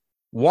he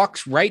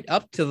walks right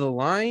up to the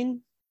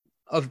line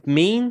of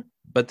mean,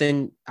 but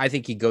then I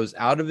think he goes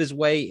out of his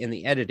way in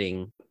the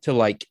editing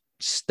to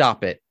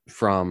stop it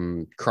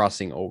from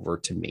crossing over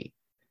to me.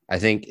 I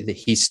think that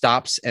he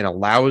stops and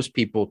allows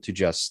people to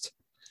just,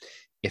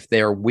 if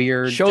they're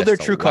weird, show their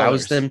true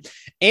colors. Them.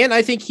 And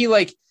I think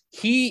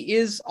he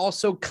is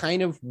also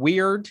kind of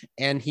weird,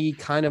 and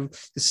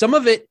some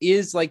of it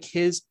is like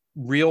his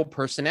real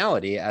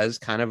personality as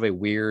kind of a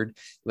weird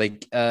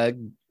guy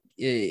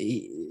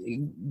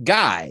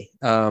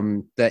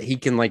that he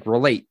can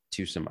relate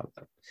to some of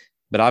them,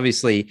 but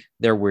obviously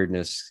their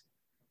weirdness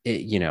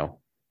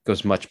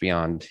goes much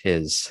beyond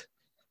his,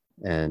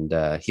 and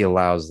he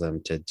allows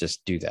them to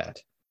just do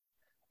that.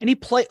 And he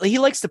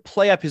likes to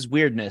play up his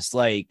weirdness,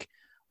 I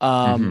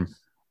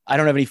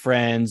don't have any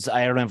friends,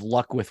 I don't have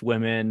luck with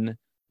women,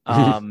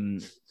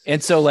 and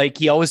so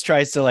he always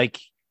tries to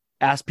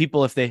ask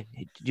people if do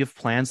you have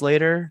plans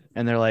later?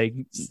 And they're like,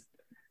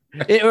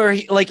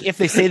 if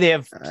they say they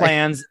have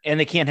plans and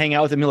they can't hang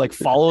out with them, he'll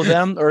follow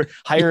them or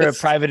hire a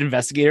private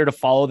investigator to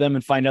follow them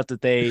and find out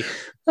that they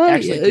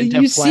actually didn't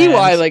have plans. See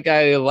why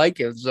I like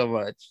him so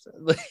much.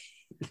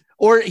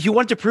 Or he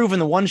wanted to prove in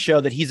the one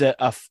show that he's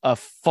a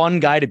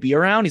fun guy to be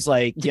around. He's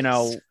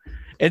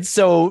and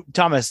so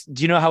Thomas,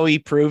 do you know how he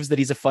proves that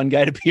he's a fun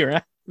guy to be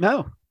around?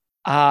 No.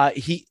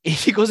 He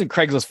goes in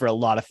Craigslist for a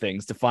lot of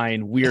things to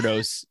find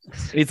weirdos.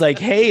 He's like,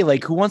 hey,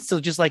 like who wants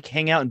to just like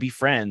hang out and be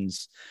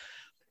friends?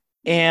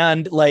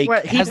 And like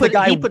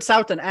he puts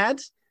out an ad.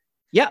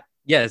 Yeah.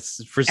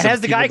 Yes. For some has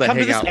the guy come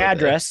to this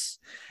address,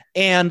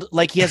 and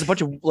like he has a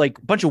bunch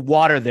of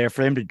water there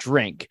for him to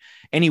drink,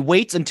 and he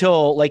waits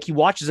until like he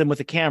watches him with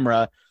a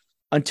camera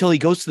until he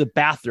goes to the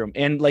bathroom,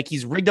 and like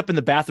he's rigged up in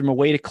the bathroom a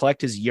way to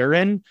collect his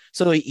urine.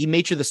 So he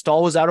made sure the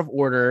stall was out of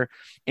order,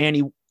 and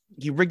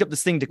he rigged up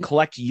this thing to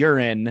collect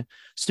urine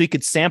so he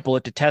could sample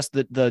it to test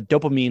the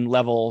dopamine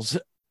levels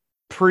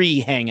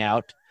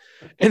pre-hangout.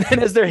 And then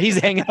as he's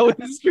hanging out with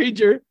the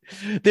stranger,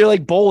 they're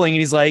like bowling,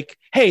 and he's like,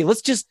 hey,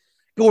 let's just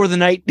go where the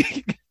night.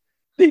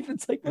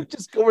 Nathan's like, let's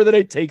just go where the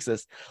night takes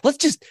us. Let's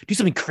just do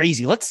something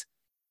crazy. Let's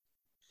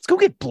go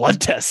get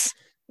blood tests.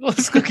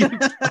 Let's go get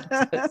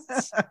blood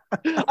tests.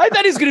 I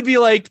thought he was going to be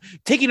like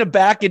taking him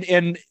back, and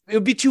it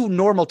would be too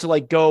normal to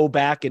like go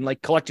back and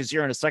like collect his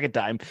urine a second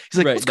time.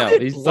 He's like, let's go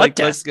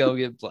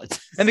get blood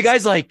tests. And the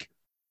guy's like,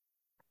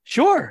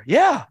 sure,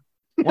 yeah.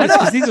 Why not?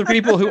 Because these are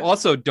people who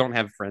also don't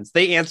have friends.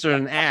 They answered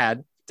an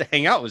ad to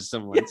hang out with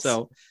someone. Yes.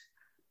 So,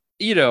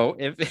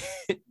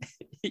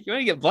 if you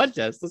want to get blood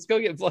tests, let's go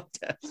get blood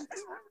tests.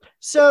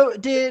 So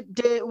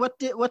what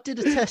did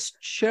the test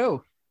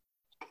show?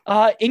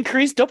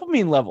 Increased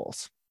dopamine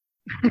levels,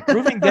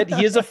 proving that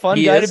he is a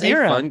fun guy to be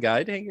around. Fun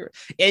guy to hang around.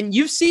 And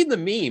you've seen the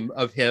meme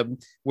of him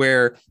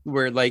where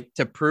like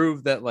to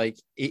prove that like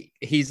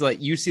he's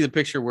like, you see the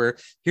picture where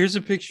here's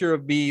a picture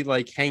of me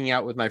like hanging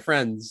out with my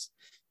friends,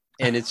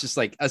 and it's just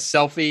like a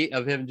selfie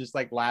of him just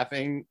like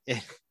laughing.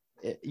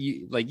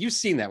 You've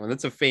seen that one.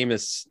 That's a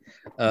famous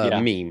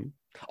meme.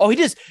 Oh,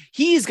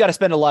 he's got to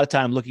spend a lot of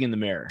time looking in the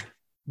mirror,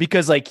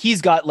 because like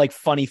he's got like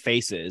funny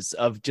faces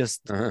of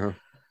just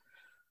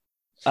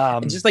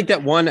just like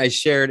that one I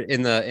shared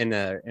in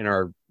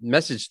our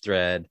message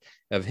thread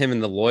of him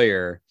and the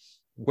lawyer,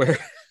 where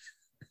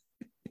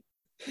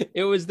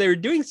they were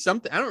doing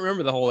something. I don't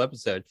remember the whole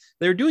episode.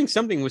 They were doing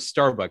something with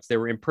Starbucks. They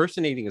were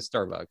impersonating a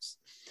Starbucks.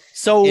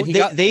 So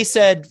they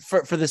said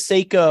for the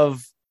sake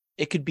of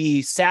it could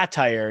be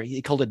satire,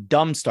 he called it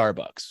dumb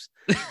Starbucks.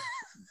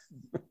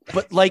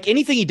 But like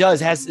anything he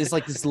does is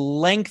like this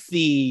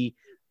lengthy,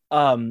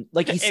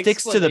 like he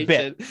sticks to the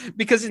bit.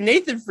 Because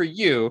Nathan, for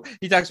you,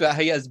 he talks about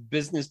how he has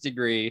business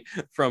degree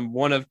from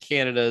one of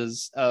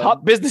Canada's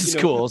top business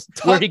schools,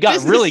 where he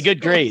got really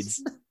good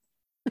grades.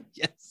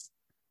 Yes.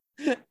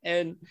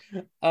 And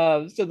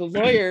so the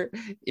lawyer,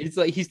 it's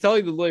like he's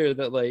telling the lawyer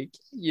that like,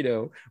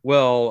 you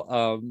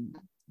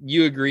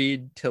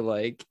agreed to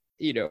like,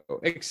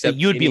 accept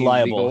that you'd be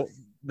liable.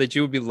 That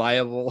you would be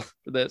liable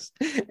for this.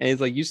 And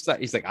he's like, he's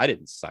like, I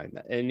didn't sign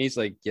that. And he's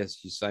like,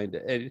 yes, you signed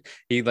it. And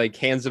he like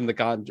hands him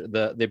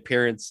the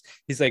appearance.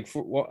 He's like,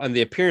 on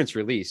the appearance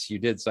release, you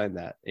did sign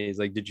that. And he's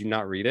like, did you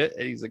not read it?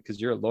 And he's like,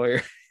 because you're a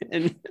lawyer.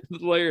 And the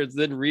lawyer is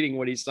then reading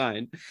what he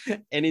signed.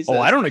 And he says,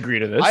 I don't agree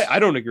to this. I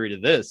don't agree to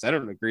this. I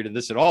don't agree to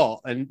this at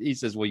all. And he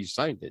says, well, you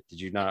signed it. Did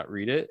you not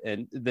read it?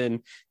 And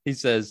then he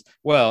says,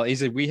 well, he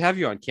said, we have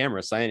you on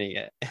camera signing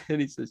it.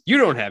 And he says, you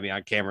don't have me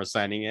on camera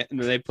signing it. And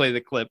then they play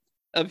the clip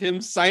of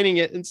him signing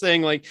it and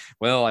saying like,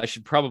 well, I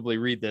should probably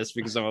read this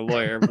because I'm a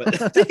lawyer, but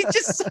he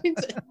just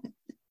signs it.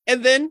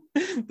 And then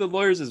the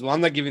lawyer says, well,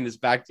 I'm not giving this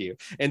back to you.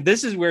 And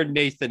this is where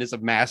Nathan is a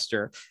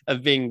master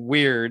of being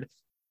weird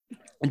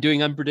and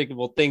doing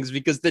unpredictable things,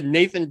 because then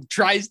Nathan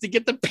tries to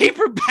get the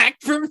paper back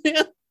from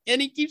him,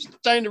 and he keeps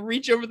trying to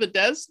reach over the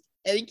desk,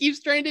 and he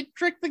keeps trying to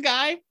trick the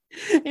guy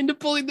into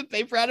pulling the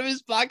paper out of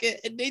his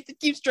pocket, and Nathan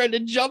keeps trying to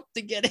jump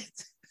to get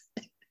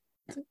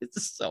it.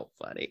 It's so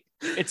funny.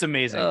 It's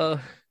amazing.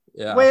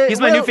 Yeah, he's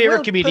my new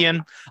favorite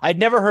comedian. I'd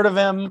never heard of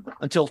him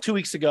until 2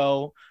 weeks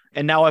ago,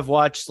 and now I've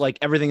watched like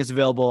everything is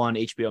available on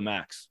HBO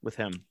Max with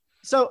him.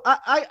 So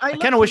I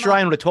kind of wish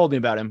Ryan would have told me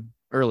about him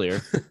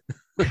earlier.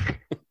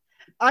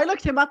 I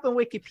looked him up on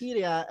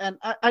Wikipedia, and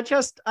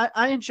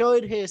I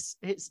enjoyed his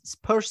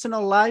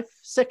personal life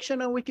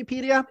section on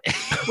Wikipedia,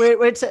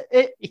 where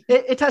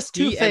it has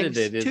two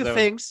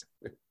things.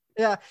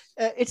 Yeah,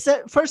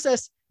 first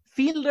says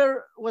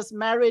Fielder was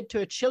married to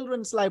a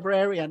children's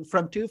librarian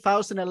from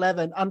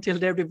 2011 until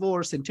their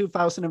divorce in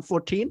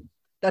 2014.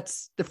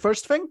 That's the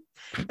first thing.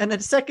 And then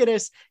the second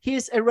is he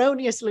is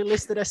erroneously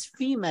listed as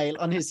female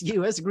on his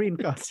U.S. green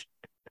card.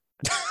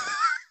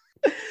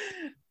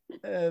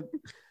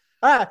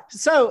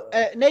 So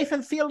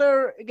Nathan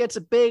Fielder gets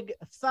a big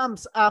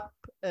thumbs up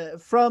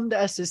from the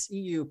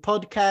SSEU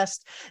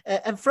podcast.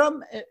 And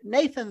from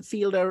Nathan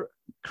Fielder,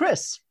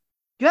 Chris,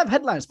 you have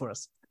headlines for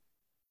us.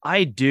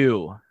 I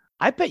do.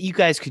 I bet you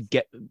guys could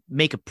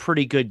make a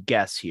pretty good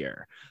guess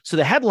here. So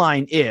the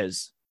headline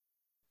is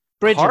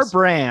car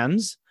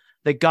brands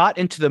that got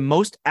into the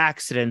most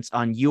accidents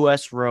on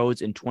U.S.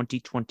 roads in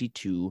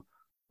 2022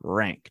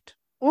 ranked.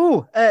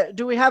 Ooh,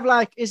 do we have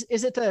like, is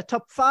it a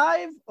top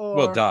 5? Or...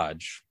 Well,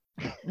 Dodge.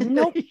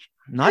 Nope,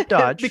 not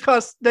Dodge.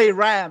 Because they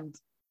rammed.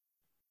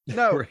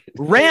 No.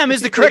 Ram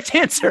is the correct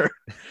answer.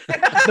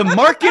 The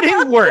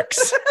marketing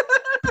works.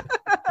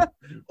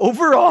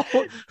 Overall,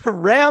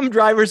 Ram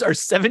drivers are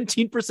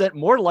 17%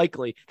 more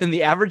likely than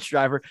the average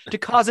driver to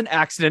cause an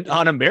accident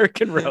on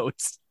American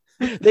roads.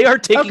 They are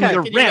taking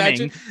the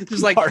ramming.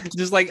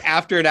 Just like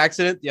after an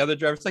accident, the other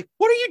driver's like,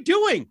 "What are you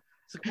doing?"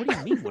 It's like, "What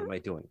do you mean? What am I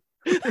doing?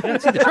 You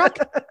don't see the truck?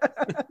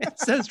 It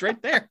says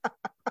right there."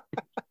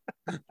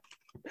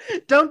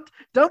 Don't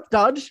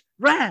dodge,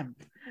 ram.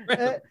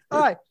 All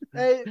right.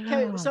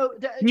 Okay. So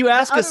can you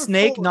ask a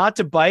snake not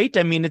to bite?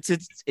 I mean, it's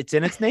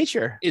in its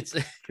nature. It's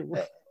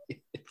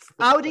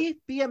Audi,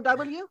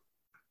 BMW.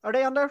 Are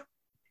they under?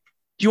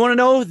 Do you want to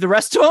know the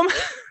rest of them?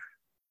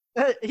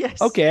 Yes.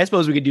 Okay, I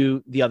suppose we could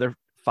do the other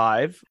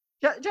 5.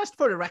 Just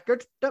for the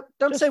record,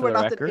 don't say we're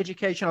not an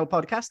educational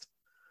podcast.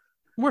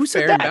 We're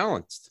fair and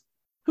balanced.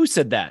 Who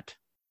said that?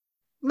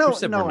 No,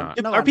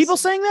 Are people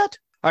saying that?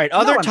 All right,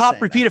 other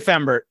top repeat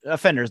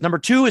offenders. Number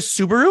 2 is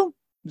Subaru,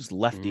 just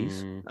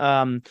lefties.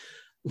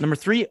 Number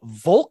 3,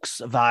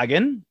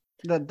 Volkswagen.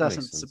 That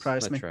doesn't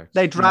surprise me.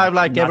 They drive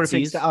like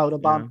everything's the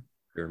Autobahn.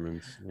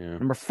 Germans. Yeah.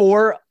 Number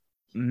 4,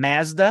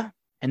 Mazda,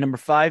 and number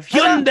 5,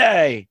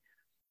 Hyundai.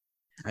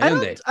 I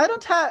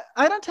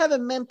don't have a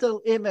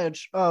mental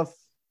image of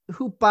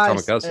who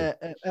buys a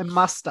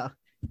Mazda.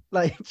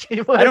 Like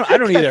I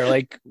don't either.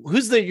 Like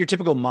who's your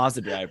typical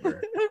Mazda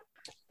driver?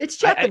 It's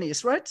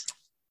Japanese, right?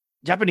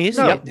 Japanese.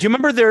 No. Yep. Do you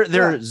remember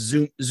their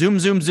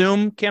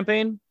zoom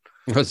campaign?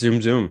 Oh,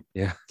 zoom.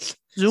 Yeah.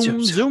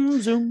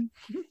 Zoom.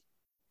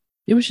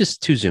 It was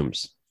just 2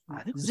 zooms.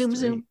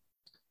 Zoom.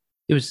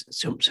 It was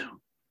zoom.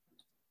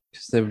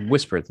 Just the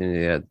whisper at the end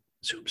of the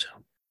zoom.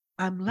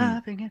 I'm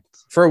loving it.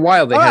 For a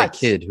while, they had a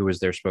kid who was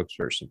their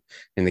spokesperson,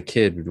 and the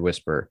kid would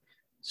whisper,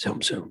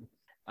 zoom.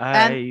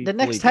 And the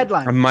next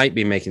headline. I might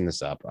be making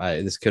this up.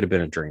 This could have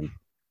been a dream.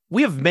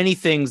 We have many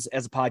things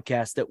as a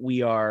podcast that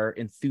we are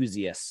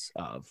enthusiasts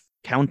of.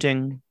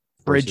 Counting,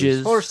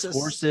 bridges,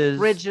 horses,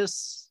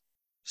 bridges,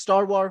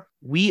 Star Wars.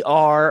 We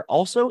are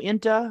also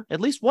into, at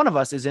least one of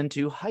us is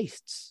into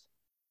heists.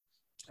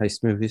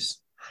 Heist movies.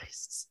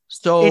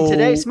 So in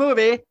today's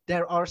movie,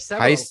 there are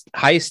several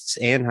heists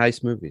and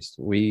heist movies.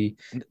 We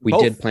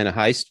did plan a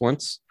heist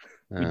once.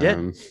 We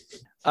did.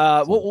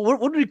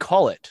 What did we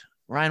call it?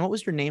 Ryan, what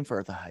was your name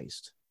for the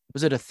heist?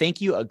 Was it a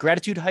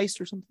gratitude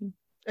heist or something?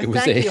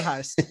 Thank you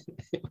heist.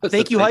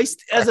 Thank you heist?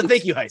 As a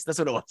thank you heist. That's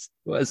what it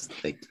was.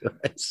 Thank you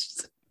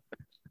heist.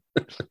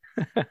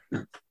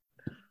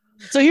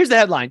 So here's the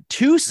headline.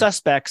 2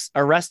 suspects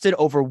arrested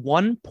over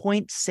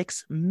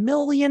 $1.6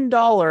 million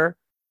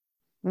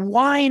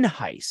wine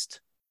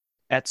heist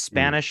at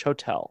Spanish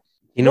hotel.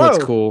 You know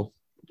what's cool?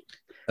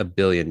 $1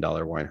 billion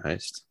wine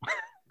heist.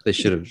 They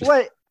should have just...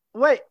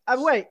 Wait.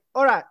 All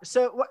right.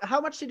 So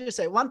how much did you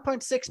say?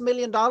 $1.6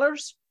 million?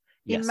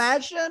 Yes.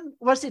 Imagine,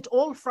 was it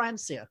all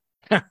Francia?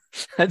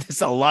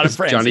 That's a lot of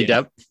Francia. Johnny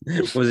Depp?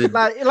 Was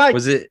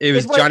it? It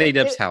was Johnny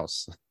Depp's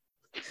house.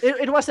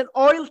 It was an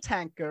oil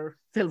tanker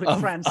filled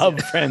with Francia. Of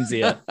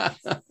Francia.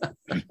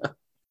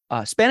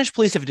 Spanish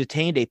police have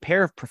detained a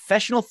pair of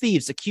professional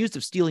thieves accused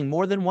of stealing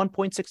more than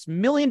 $1.6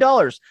 million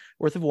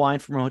worth of wine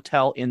from a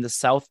hotel in the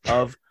south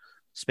of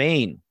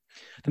Spain.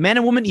 The man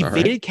and woman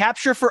evaded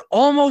capture for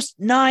almost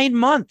 9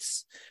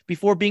 months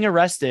before being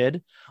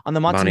arrested on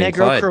the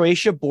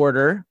Montenegro-Croatia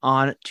border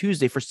on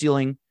Tuesday for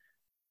stealing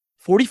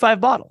 45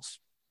 bottles.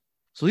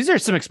 So these are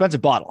some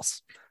expensive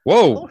bottles.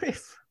 Whoa.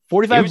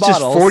 45 bottles.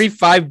 Just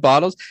 45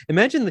 bottles.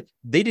 Imagine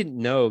they didn't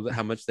know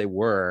how much they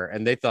were,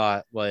 and they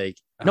thought like,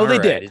 no, they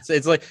did.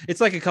 It's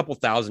like a couple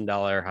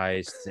 $1,000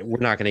 heist. We're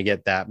not going to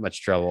get that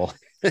much trouble.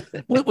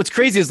 What's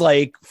crazy is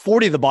like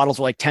 40 of the bottles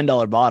were like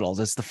 $10 bottles.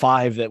 It's the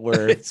 5 that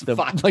were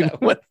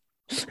what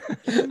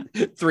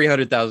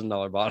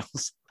 $300,000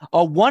 bottles.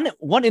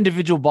 One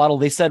individual bottle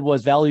they said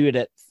was valued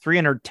at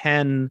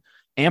 310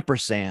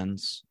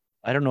 ampersands.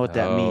 I don't know what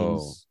that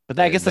means, but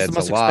I guess that's the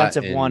most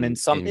expensive one in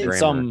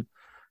some.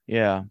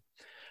 Yeah.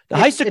 The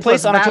heist took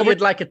place on October.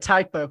 Like a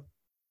typo.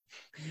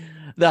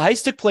 The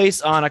heist took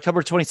place on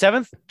October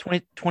 27th,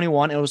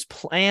 2021, and it was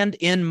planned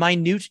in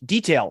minute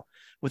detail,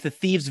 with the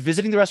thieves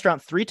visiting the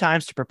restaurant 3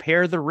 times to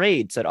prepare the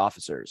raid, said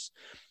officers.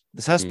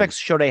 The suspects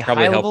showed a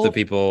probably high level... helped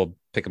the people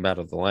pick them out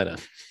of the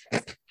lineup.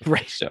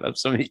 Right. Showed up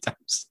so many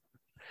times.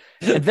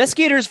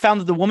 Investigators found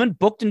that the woman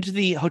booked into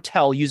the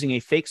hotel using a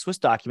fake Swiss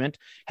document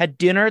had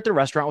dinner at the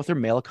restaurant with her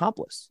male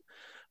accomplice.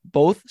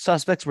 Both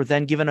suspects were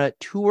then given a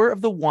tour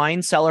of the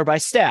wine cellar by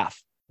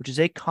staff, which is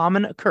a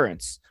common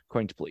occurrence,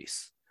 according to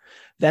police.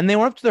 Then they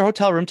went up to their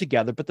hotel room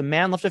together, but the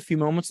man left a few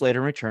moments later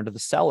and returned to the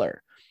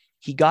cellar.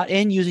 He got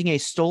in using a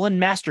stolen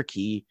master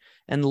key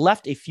and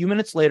left a few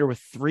minutes later with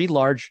 3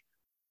 large,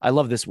 I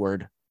love this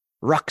word,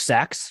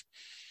 rucksacks,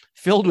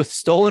 filled with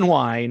stolen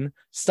wine,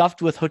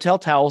 stuffed with hotel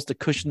towels to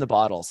cushion the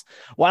bottles.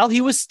 While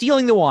he was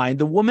stealing the wine,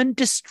 the woman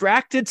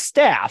distracted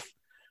staff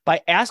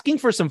by asking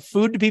for some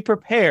food to be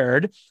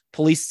prepared,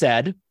 police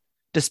said,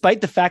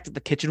 despite the fact that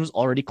the kitchen was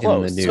already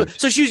closed.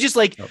 So she was just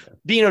like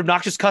being an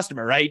obnoxious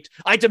customer, right?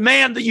 I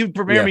demand that you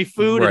prepare me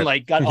food and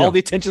like got all the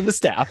attention of the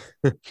staff.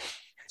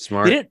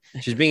 Smart.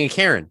 She's being a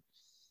Karen.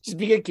 She's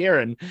being a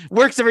Karen.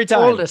 Works every time.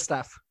 All this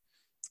stuff.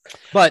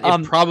 But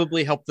it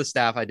probably helped the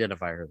staff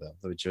identify her, though,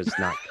 which was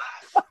not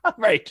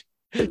right.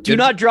 Do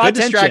not draw good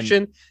attention.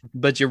 distraction,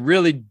 but you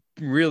really,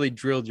 really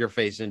drilled your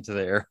face into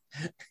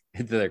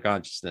their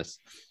consciousness.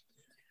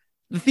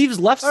 The thieves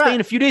left Spain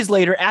a few days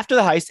later after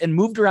the heist and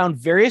moved around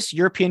various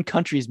European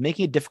countries,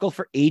 making it difficult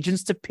for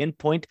agents to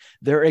pinpoint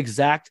their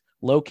exact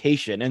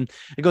location. And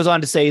it goes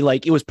on to say,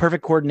 like, it was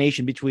perfect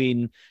coordination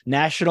between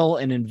national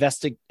and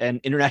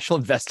international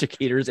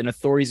investigators and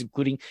authorities,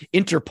 including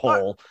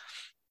Interpol.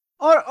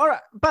 All right.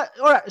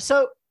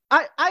 So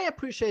I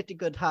appreciate the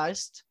good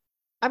heist.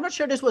 I'm not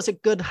sure this was a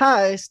good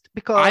heist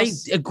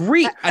because I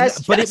agree,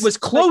 but it was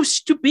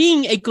close to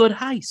being a good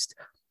heist.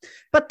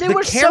 But they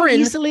were so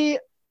easily.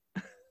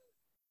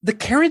 The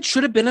Karen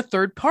should have been a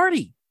third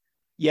party.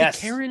 Yes.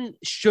 The Karen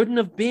shouldn't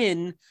have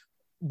been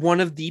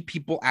one of the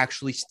people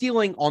actually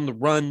stealing on the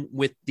run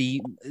with the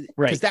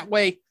because that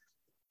way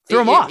throw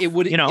them off. It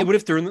would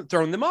have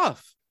thrown them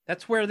off.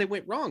 That's where they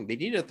went wrong. They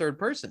needed a third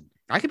person.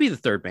 I could be the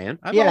third man.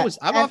 I've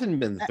often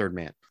been the third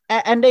man.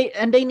 And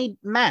they need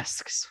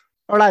masks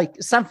or like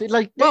something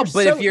like. Well,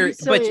 but if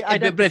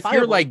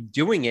you're like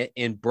doing it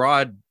in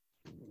broad,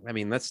 I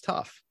mean that's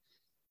tough.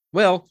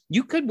 Well,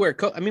 you could wear.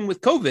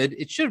 With COVID,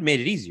 it should have made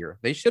it easier.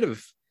 They should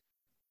have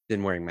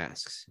been wearing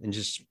masks and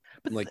just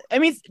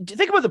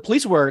think about the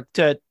police work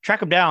to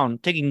track them down,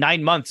 taking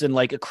 9 months and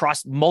like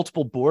across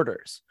multiple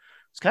borders.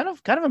 It's kind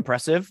of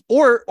impressive.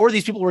 Or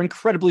these people were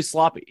incredibly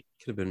sloppy.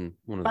 Could have been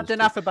one of. But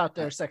enough about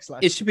their sex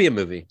life. It should be a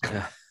movie.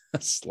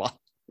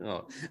 Slop.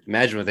 Oh,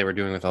 imagine what they were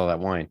doing with all that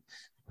wine.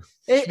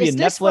 Is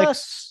this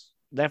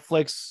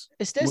Netflix?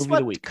 Is this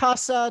what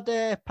Casa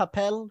de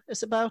Papel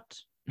is about?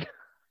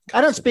 I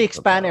don't speak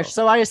Spanish,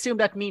 so I assume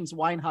that means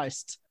wine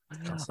heist.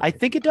 I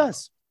think it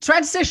does.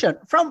 Transition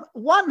from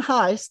one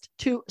heist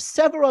to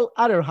several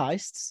other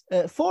heists.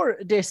 For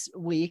this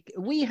week,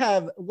 we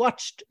have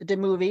watched the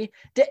movie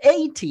The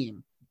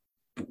A-Team.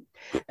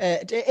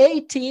 The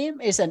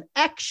A-Team is an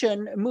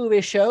action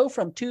movie show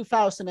from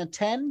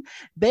 2010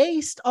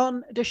 based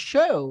on the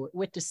show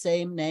with the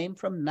same name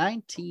from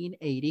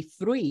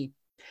 1983.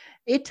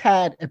 It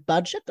had a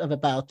budget of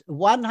about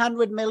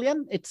 100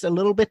 million. It's a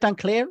little bit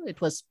unclear.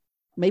 It was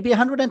maybe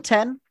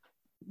 110.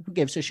 Who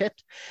gives a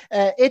shit?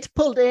 It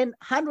pulled in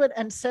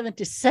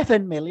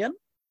 177 million.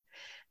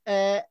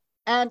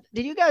 And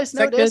did you guys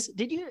notice?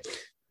 Did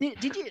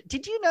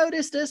you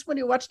notice this when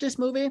you watched this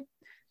movie?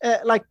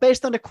 Like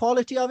based on the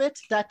quality of it,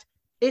 that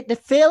the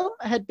film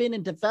had been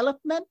in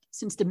development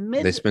since the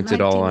mid. They spent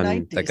it all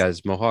on that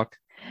guy's mohawk.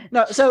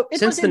 No, so it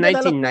since was the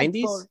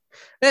 1990s.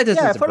 That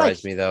doesn't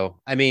surprise me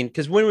though. I mean,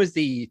 because when was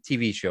the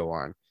TV show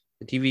on?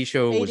 The TV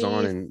show was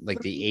on in like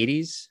the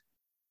 80s.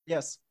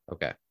 Yes.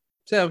 Okay.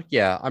 So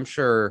yeah, I'm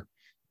sure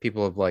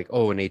people have like,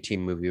 an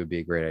A-Team movie would be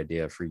a great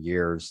idea for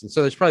years. And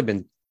so there's probably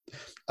been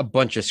a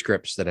bunch of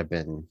scripts that have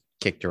been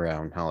kicked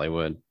around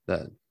Hollywood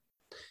and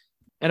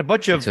a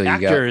bunch of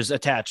actors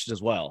attached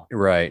as well.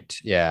 Right.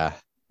 Yeah.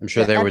 I'm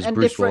sure there was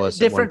Bruce Willis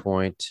at one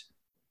point.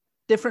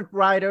 Different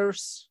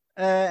writers.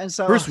 And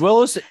so Bruce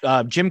Willis,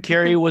 Jim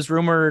Carrey was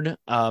rumored.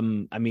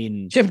 Jim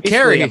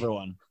Carrey,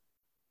 everyone.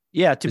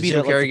 Yeah. To be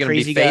Jim Carrey the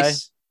crazy guy.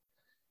 Face?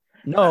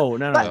 No.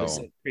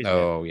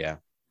 Oh yeah.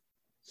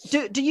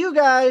 Do you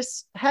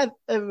guys have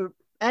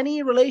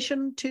any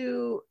relation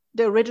to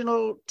the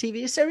original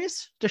TV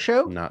series, the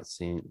show? Not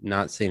seen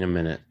a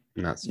minute.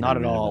 Not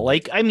at all.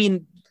 Like, I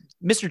mean,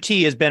 Mr.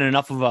 T has been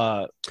enough of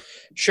a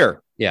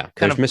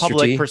kind of Mr.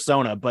 public T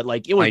persona, but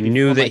like it was. I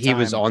knew that he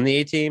was on the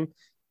A-Team.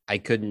 I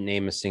couldn't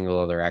name a single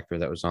other actor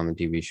that was on the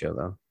TV show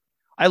though.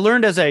 I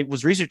learned as I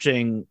was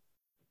researching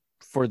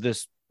for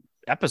this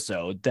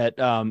episode that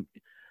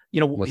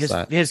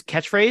his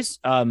catchphrase,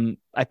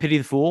 I pity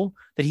the fool,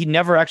 that he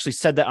never actually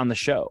said that on the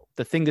show.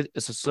 The thing that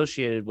is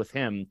associated with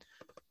him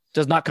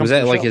does not come. Was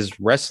that like his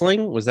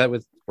wrestling? Was that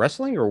with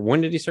wrestling, or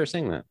when did he start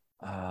saying that?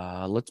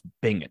 Let's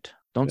bing it.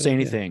 Don't say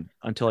anything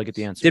until I get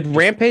the answer. Did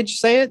Rampage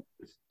say it?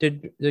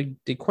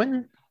 Did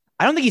Quentin?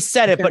 I don't think he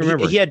said it, but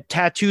he had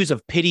tattoos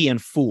of pity and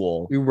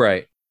fool. You're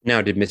right.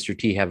 Now, did Mr.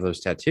 T have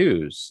those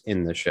tattoos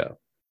in the show?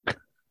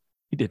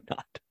 He did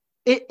not.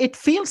 It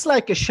feels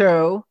like a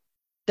show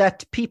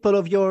that people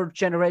of your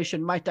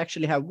generation might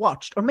actually have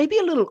watched, or maybe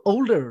a little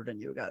older than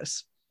you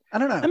guys. I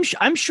don't know.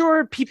 I'm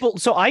sure people.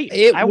 So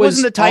I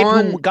wasn't the type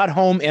who got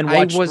home and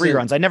watched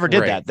reruns. I never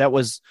did that. That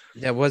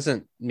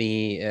wasn't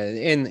me,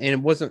 and it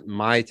wasn't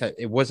my type.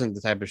 It wasn't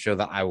the type of show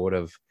that I would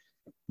have.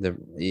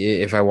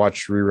 If I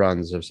watched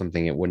reruns of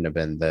something, it wouldn't have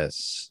been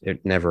this.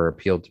 It never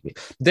appealed to me.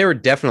 They were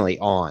definitely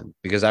on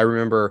because I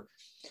remember,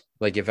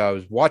 like, if I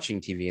was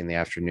watching TV in the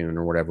afternoon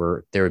or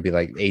whatever, there would be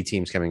like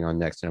A-Team's coming on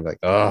next, and I'd be like,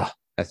 oh,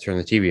 I have to turn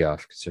the TV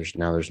off because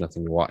there's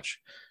nothing to watch.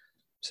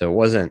 So it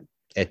wasn't.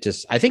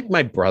 I think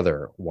my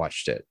brother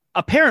watched it.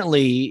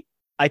 Apparently,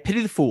 I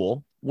Pity the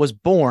Fool was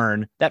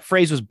born. That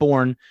phrase was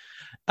born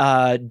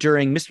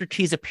during Mr.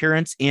 T's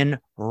appearance in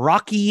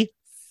Rocky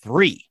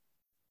 3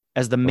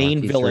 as the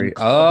main villain.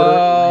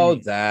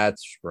 Oh,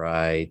 that's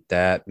right.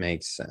 That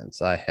makes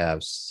sense. I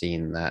have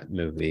seen that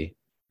movie.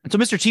 And so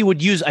Mr. T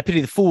would use I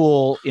Pity the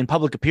Fool in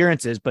public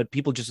appearances, but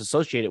people just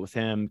associate it with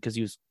him because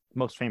he was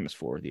most famous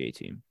for the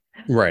A-Team.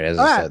 Right. As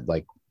I said,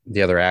 like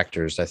the other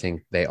actors, I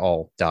think they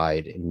all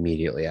died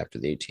immediately after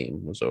the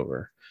A-Team was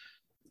over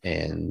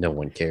and no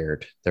one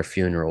cared. Their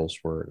funerals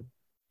were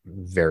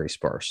very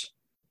sparse.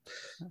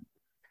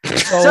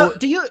 So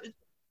do you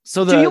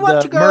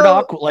want to go...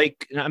 Murdoch,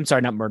 like, I'm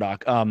sorry, not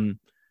Murdoch.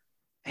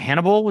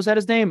 Hannibal, was that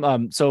his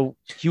name? So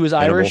he was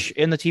Hannibal. Irish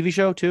in the TV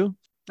show too?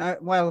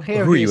 Well,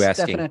 here who are he's you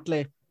asking?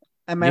 Definitely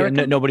American.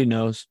 Yeah, nobody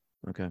knows.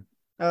 Okay.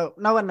 Oh,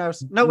 no one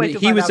knows. No way to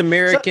He find was out.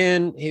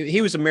 American.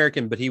 He was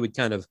American, but he would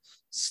kind of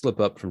slip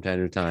up from time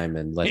to time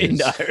and let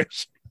his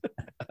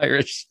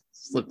Irish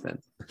slip in.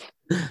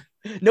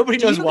 Nobody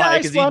Do knows you why guys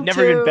because he's want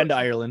never to- even been to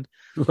Ireland.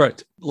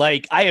 Right.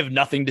 Like, I have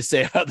nothing to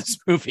say about this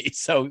movie.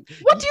 So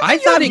What do you I mean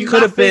thought you it have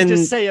could have nothing to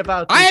been- say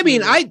about I this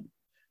mean, movie?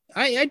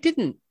 I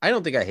didn't. I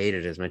don't think I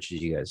hated it as much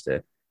as you guys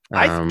did.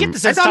 I get the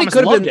sense I thought Thomas it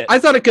could have loved been. it. I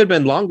thought it could have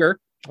been longer.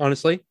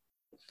 Honestly,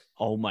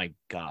 oh my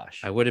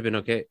gosh. I would have been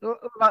okay.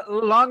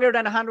 Longer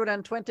than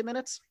 120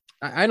 minutes.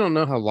 I don't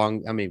know how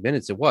long. I mean,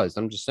 minutes it was.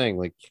 I'm just saying.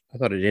 Like, I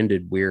thought it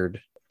ended weird.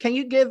 Can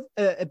you give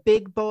a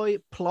big boy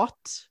plot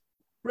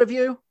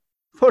review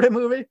for the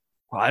movie?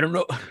 I don't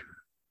know.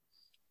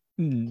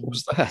 What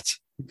was that?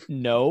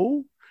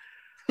 No.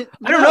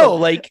 I don't know.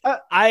 Like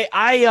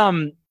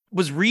I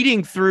was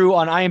reading through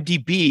on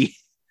IMDb,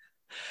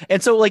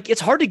 and so like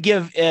it's hard to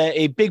give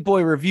a big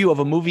boy review of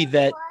a movie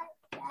that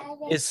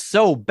is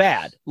so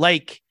bad.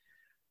 Like,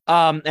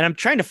 and I'm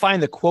trying to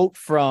find the quote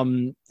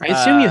from. I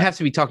assume you have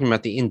to be talking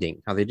about the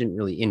ending, how they didn't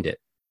really end it.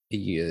 When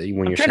you're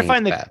trying to saying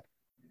find it's the bad.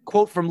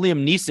 quote from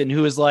Liam Neeson,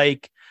 who is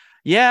like,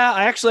 "Yeah,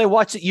 I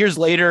watched it years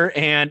later,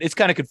 and it's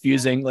kind of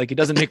confusing. Like, it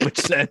doesn't make much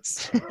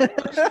sense."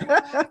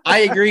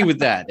 I agree with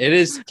that. It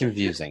is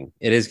confusing.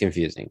 It is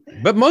confusing,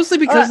 but mostly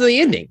because of the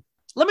ending.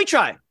 Let me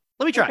try.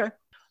 Okay.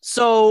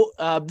 So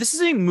this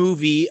is a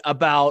movie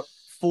about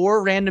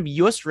 4 random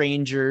U.S.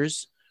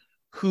 Rangers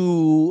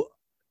who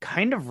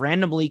kind of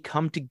randomly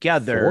come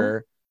together.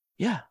 4?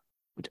 Yeah.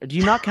 Do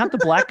you not count the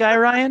black guy,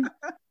 Ryan?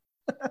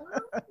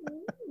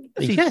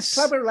 Yes,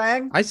 Clubber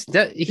Lang.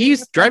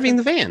 he's driving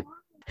the van.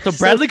 So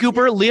Bradley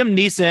Cooper, Liam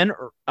Neeson,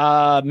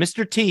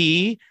 Mr.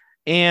 T,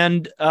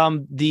 and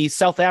the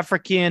South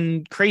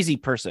African crazy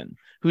person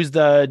who's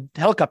the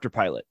helicopter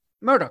pilot,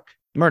 Murdoch.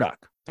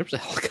 There's a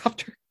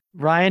helicopter.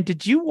 Ryan,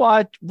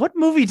 what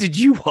movie did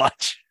you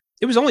watch?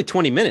 It was only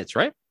 20 minutes,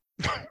 right?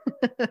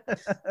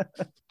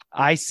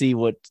 I see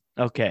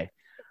okay.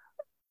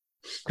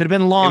 Could have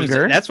been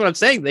longer. That's what I'm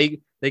saying.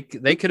 They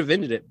could have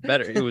ended it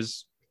better. It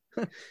was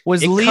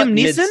Was it cut Liam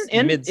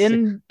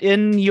Neeson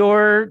in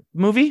your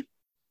movie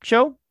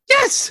show?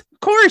 yes, of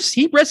course.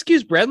 He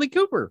rescues Bradley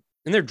Cooper,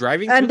 and they're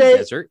driving through the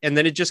desert, and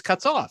then it just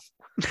cuts off.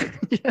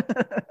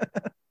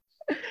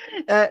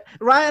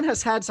 Ryan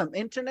has had some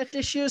internet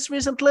issues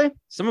recently.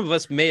 Some of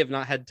us may have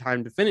not had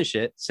time to finish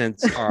it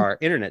since our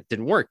internet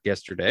didn't work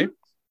yesterday.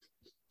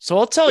 So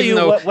I'll tell you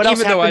what else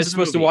even though I was happens in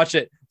the supposed to movie. watch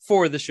it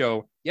for the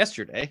show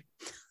yesterday.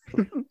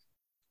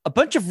 A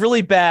bunch of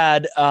really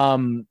bad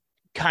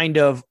kind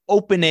of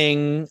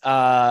opening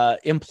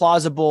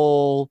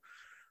implausible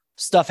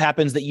stuff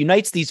happens that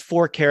unites these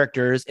 4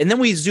 characters, and then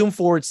we zoom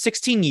forward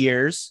 16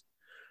 years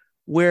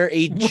where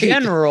a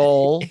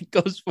general It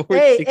goes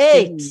forward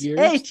 16 years.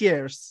 8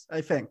 years,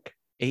 I think.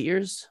 8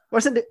 years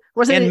Was it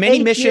and many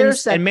 8 missions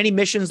years and many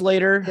missions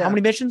later. Yeah. How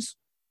many missions?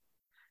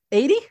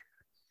 80?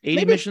 80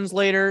 Maybe. missions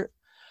later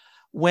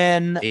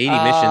when 80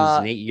 missions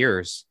in 8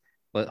 years.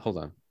 Hold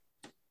on.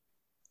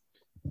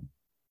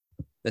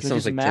 That Can I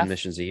sounds do some like 10 math?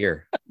 missions a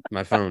year.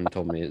 My phone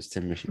told me it's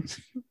 10 missions.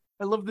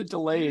 I love the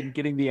delay in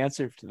getting the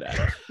answer to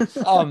that.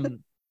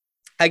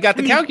 I got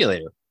the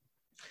calculator.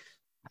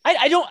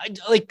 I don't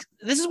like,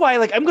 this is why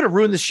like I'm going to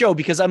ruin the show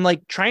because I'm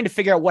like trying to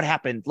figure out what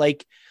happened.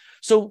 Like,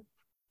 so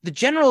the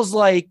general's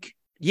like,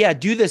 yeah,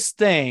 do this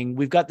thing.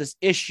 We've got this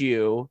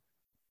issue.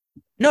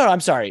 No, I'm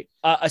sorry.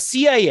 A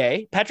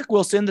CIA, Patrick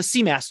Wilson, the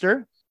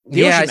Seamaster.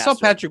 Yeah, I Ocean saw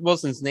Master. Patrick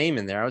Wilson's name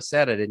in there. I was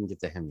sad I didn't get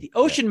to him. The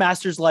Ocean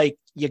Master's like,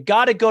 you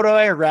got to go to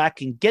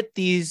Iraq and get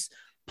these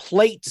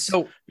plates.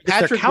 So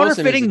they're Patrick Wilson is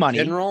counterfeting a money.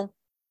 general,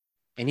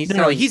 and he's No,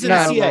 telling he's in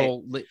the CIA.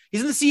 General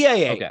He's in the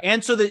CIA. Okay.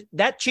 And so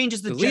that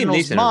changes the 'cause Liam general's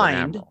Neeson is an mind.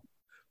 admiral.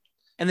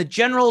 And the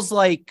general's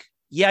like,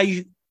 yeah,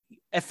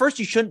 at first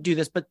you shouldn't do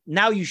this, but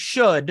now you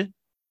should,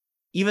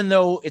 even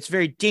though it's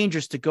very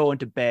dangerous to go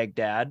into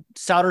Baghdad.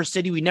 Sadr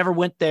City, we never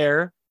went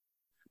there.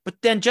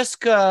 But then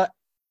Jessica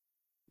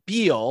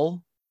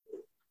Biel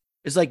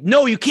is like,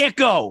 no, you can't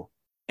go.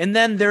 And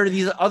then there are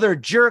these other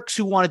jerks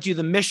who want to do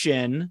the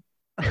mission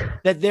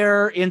that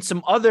they're in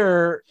some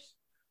other,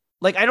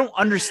 like, I don't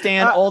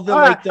understand all the,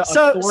 like, the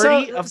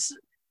authority of.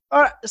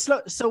 All right,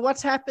 so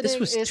what's happening This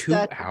was is 2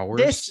 that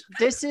hours.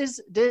 this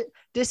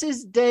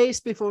is days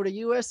before the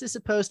U.S. is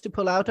supposed to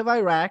pull out of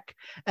Iraq,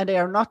 and they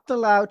are not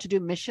allowed to do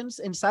missions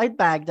inside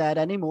Baghdad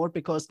anymore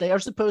because they are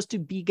supposed to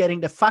be getting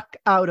the fuck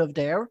out of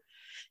there.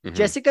 Mhm.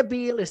 Jessica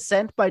Biel is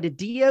sent by the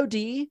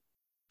DOD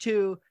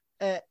to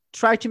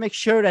try to make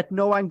sure that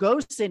no one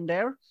goes in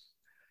there.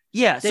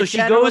 Yeah, The so she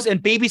general- goes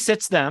and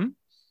babysits them.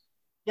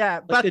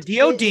 Yeah, but the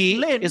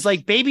DOD is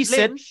like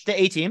babysit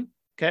the A-team.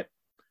 Okay.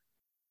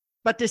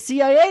 But the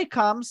CIA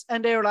comes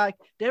and they're like,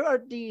 there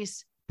are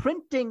these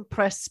printing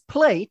press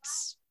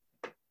plates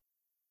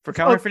for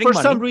counterfeiting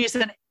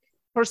money.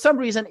 For some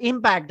reason in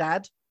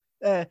Baghdad.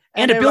 And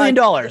 $1 billion,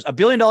 $1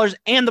 billion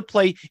and the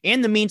play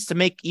and the means to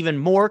make even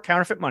more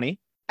counterfeit money.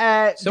 So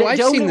I've the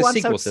seen only the ones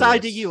sequel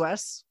outside to the this.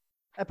 US,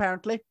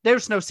 apparently.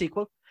 There's no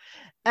sequel.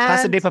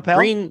 Casa de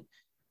Papel?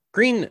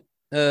 Green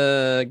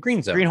Zone.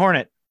 Green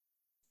Hornet.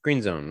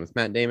 Green Zone with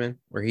Matt Damon,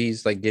 where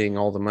he's like getting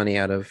all the money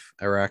out of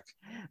Iraq.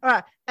 All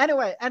right.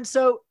 Anyway, and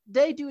so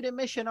they do the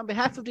mission on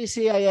behalf of the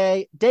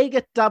CIA. They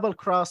get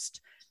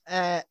double-crossed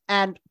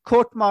and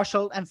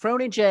court-martialed and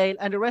thrown in jail.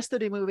 And the rest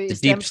of the movie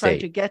is them trying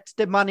to get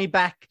the money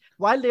back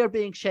while they're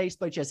being chased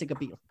by Jessica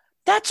Biel.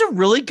 That's a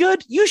really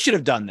good. You should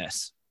have done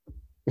this.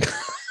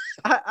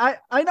 I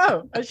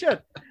know. I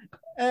should.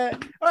 All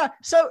right.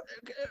 So,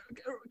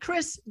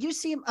 Chris, you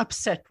seem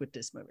upset with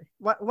this movie.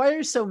 Why are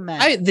you so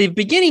mad? The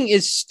beginning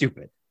is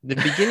stupid. The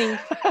beginning,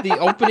 the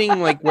opening,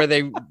 like where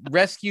they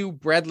rescue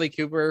Bradley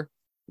Cooper,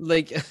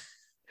 like, and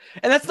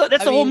that's the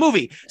whole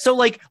movie. So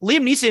like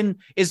Liam Neeson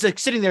is like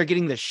sitting there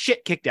getting the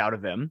shit kicked out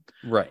of him,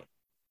 right?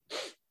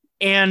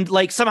 And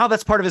like somehow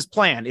that's part of his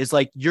plan is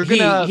like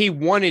he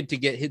wanted to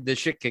get the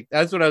shit kicked.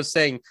 That's what I was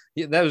saying.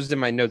 That was in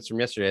my notes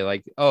from yesterday.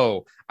 Like,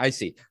 oh, I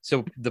see.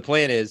 So the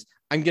plan is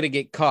I'm gonna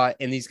get caught,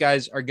 and these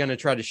guys are gonna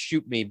try to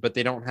shoot me, but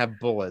they don't have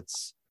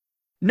bullets.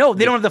 No,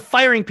 they don't have the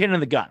firing pin in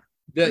the gun.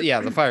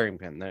 The firing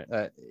pin.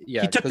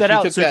 He took that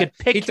out so he could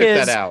pick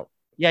that out.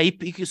 Yeah,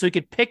 so he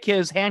could pick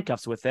his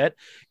handcuffs with it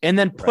and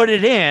then put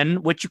it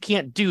in, which you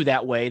can't do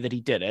that way that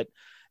he did it,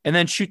 and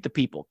then shoot the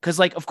people. Because,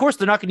 like, of course,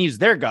 they're not going to use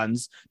their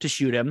guns to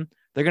shoot him.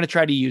 They're going to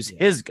try to use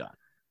his gun.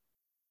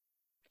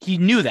 He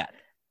knew that.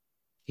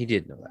 He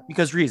did know that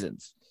because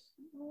reasons.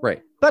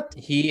 Right, but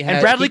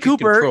Bradley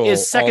Cooper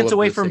is seconds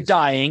away from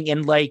dying,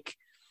 and like,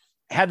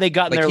 had they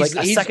gotten there like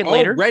a second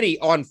later, already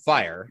on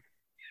fire.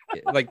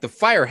 Like the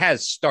fire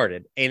has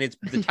started and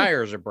the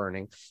tires are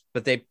burning,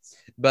 but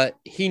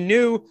he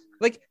knew,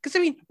 like, because I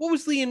mean, what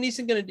was Liam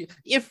Neeson going to do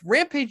if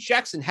Rampage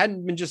Jackson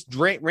hadn't been just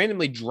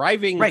randomly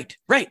driving right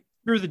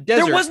through the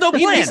desert? There was no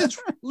plan.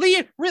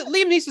 Liam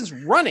Neeson's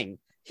running.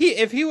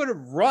 If he would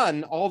have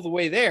run all the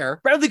way there,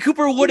 Bradley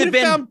Cooper would have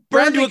been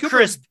burned to a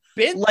crisp,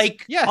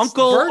 like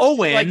Uncle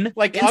Owen,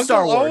 like in Uncle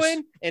Star Wars.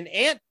 Owen and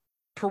Aunt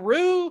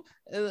Peru.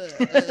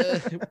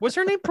 What's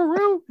her name?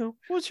 Peru.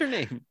 What's her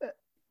name?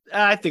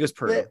 I think it was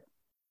Peru.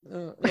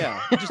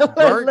 Yeah, just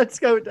burnt. Let's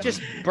go.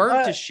 Just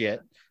burnt to shit.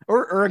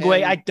 Or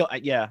Uruguay. I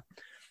don't. Yeah.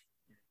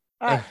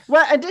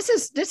 Well, and this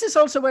is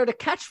also where the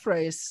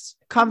catchphrase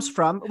comes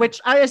from,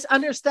 which I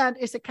understand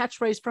is a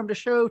catchphrase from the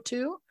show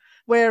too,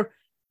 where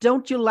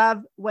 "Don't you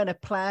love when a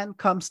plan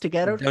comes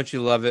together?" Don't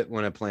you love it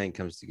when a plan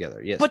comes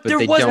together? Yes, but there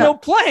was no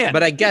plan.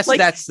 But I guess like,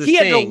 that's the thing. He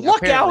had to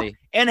look out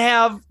and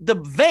have the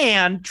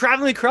van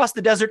traveling across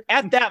the desert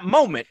at that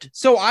moment.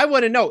 So I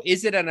want to know: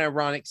 is it an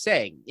ironic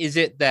saying? Is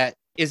it that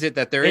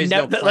there is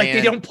no plan? Like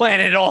they don't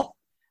plan at all,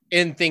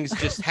 and things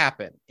just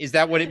happen? Is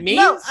that what it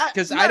means?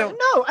 Because I don't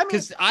know. I mean,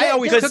 because I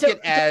always took it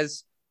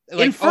as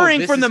like,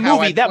 inferring from the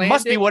movie. That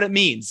must be what it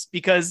means.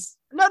 Because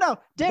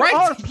there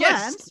are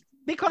plans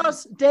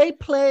because they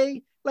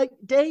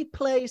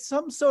play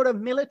some sort of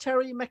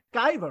military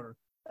MacGyver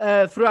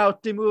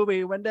throughout the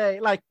movie when they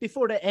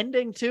before the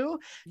ending too.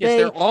 Yes,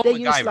 they're all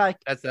MacGyver.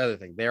 That's the other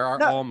thing. They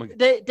are all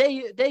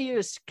MacGyver. They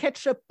use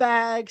ketchup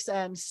bags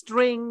and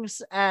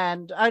strings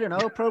and I don't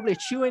know, probably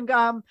chewing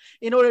gum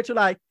in order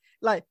to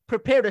like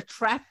prepare the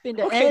trap in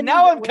the end.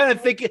 Now I'm kind of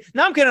thinking.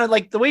 Now I'm kind of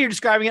like the way you're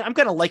describing it. I'm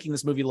kind of liking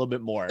this movie a little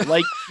bit more.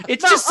 Like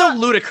it's just so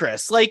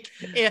ludicrous. Like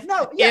if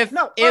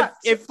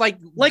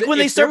when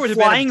they start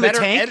flying the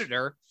tank.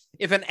 Editor,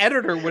 if an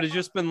editor would have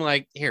just been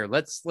like, here,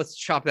 let's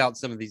chop out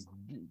some of this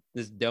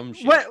dumb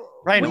shit.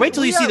 Ryan, wait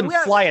till you see them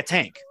fly a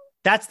tank.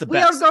 That's the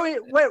best.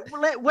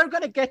 We're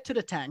going to get to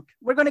the tank.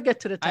 We're going to get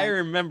to the tank. I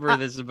remember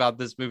this about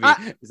this movie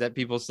is that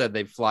people said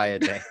they fly a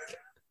tank.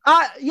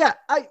 All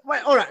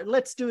right,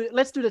 let's do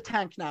the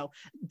tank now.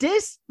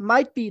 This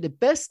might be the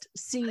best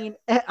scene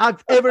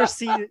I've ever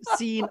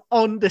seen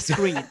on the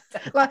screen.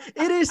 Like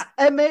it is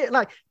amazing.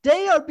 Like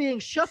they are being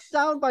shut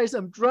down by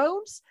some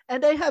drones,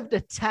 and they have the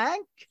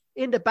tank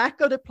in the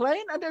back of the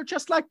plane, and they're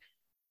just like,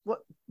 "What?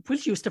 We'll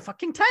use the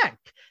fucking tank."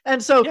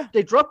 And so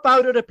they drop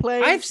out of the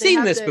plane. I've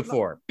seen this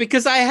before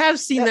because I have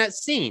seen that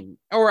scene,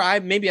 or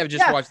I've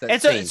just watched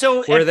that scene.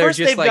 So where they're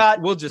just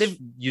like, we'll just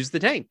use the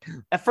tank.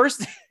 At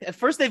first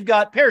they've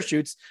got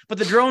parachutes, but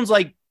the drones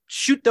like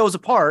shoot those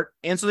apart,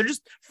 and so they're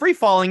just free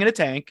falling in a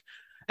tank,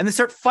 and they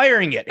start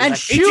firing it and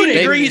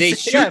shooting. They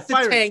shoot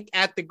the tank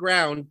at the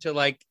ground to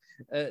like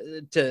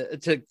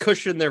to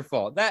cushion their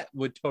fall. That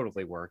would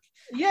totally work.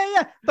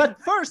 Yeah.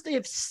 But first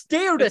they've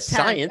steered the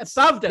tank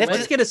above them.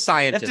 Let's get a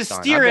scientist. They have to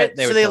steer it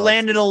so they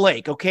land in a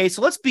lake. Okay,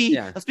 so let's be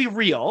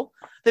real.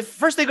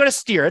 First they got to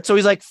steer it, so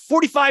he's like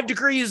 45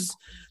 degrees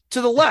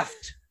to the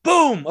left.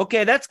 Boom.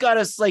 Okay, that's got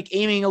us like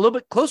aiming a little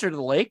bit closer to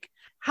the lake.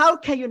 How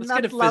can you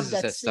not get a love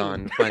that physicist scene?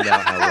 on find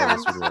out how well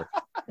this would work.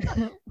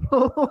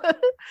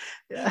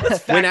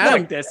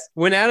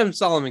 When Adam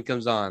Solomon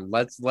comes on,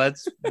 let's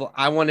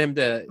I want him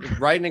to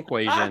write an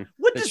equation.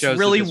 Would this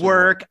really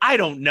work? I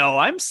don't know.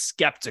 I'm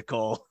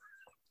skeptical.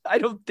 I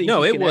don't think.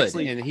 No, it would,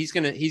 and he's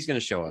gonna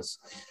show us.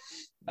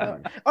 All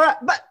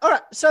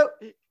right. So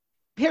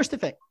here's the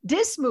thing: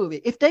 this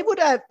movie, if they would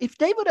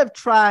have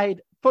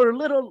tried for a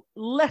little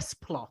less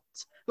plot,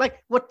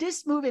 like what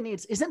this movie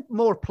needs isn't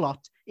more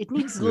plot; it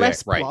needs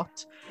less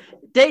plot.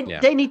 They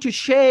need to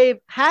shave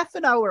half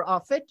an hour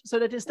off it so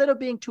that instead of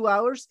being 2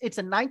 hours, it's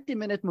a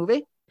 90-minute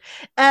movie,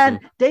 and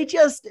they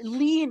just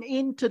lean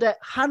into the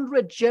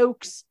 100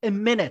 jokes a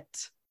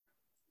minute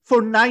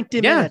for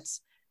 90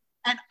 minutes.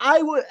 And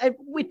I would,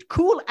 with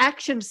cool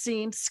action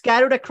scenes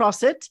scattered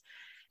across it,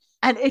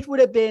 and I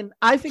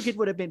think it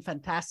would have been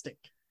fantastic.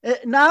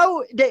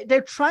 Now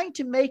they're trying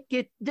to make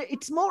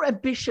it's more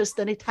ambitious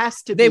than it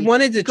has to be. They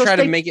wanted to try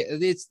to make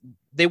it.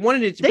 They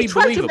wanted it to be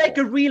believable. They tried to make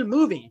a real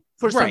movie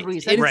for some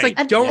reason. And it's like,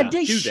 and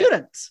they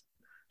shouldn't.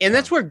 And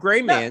that's where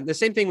Gray Man, the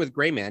same thing with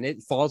Gray Man,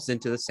 it falls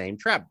into the same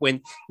trap.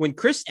 When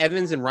Chris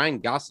Evans and Ryan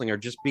Gosling are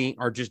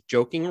just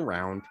joking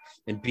around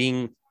and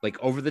being like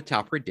over the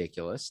top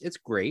ridiculous, it's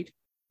great.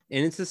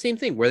 And it's the same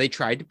thing where they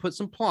tried to put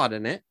some plot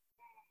in it,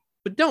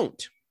 but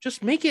don't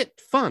just make it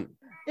fun.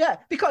 Yeah,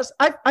 because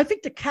I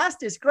think the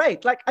cast is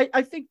great. Like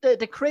I think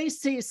the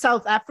crazy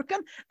South African,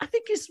 I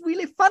think is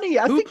really funny.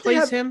 Who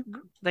plays him?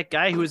 That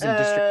guy who was in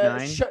District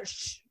 9.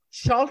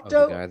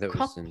 Sharlto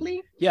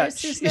Copley. Yeah,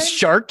 is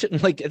Shart.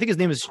 Like I think his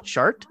name is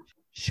Shart.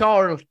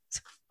 Shart.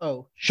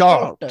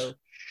 Sharto.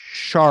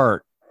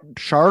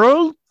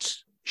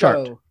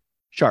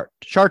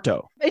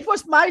 It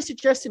was my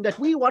suggestion that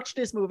we watch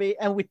this movie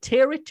and we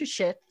tear it to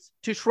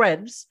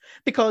shreds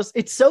because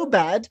it's so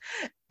bad.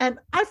 And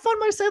I found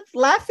myself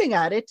laughing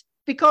at it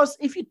because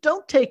if you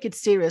don't take it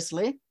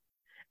seriously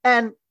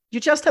and you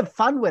just have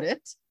fun with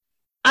it,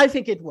 I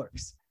think it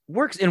works.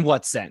 Works in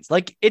what sense?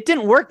 Like it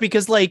didn't work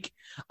because like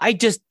I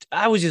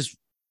was just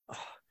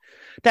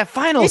that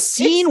final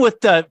scene with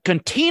the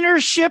container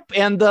ship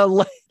and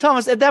the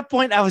Thomas at that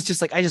point, I was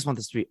just like, I just want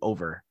this to be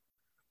over.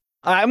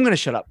 I'm going to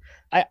shut up.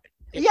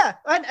 Yeah,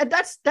 and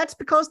that's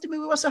because the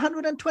movie was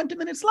 120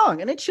 minutes long,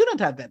 and it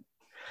shouldn't have been.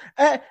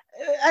 And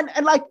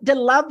like the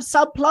love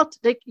subplot,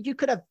 you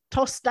could have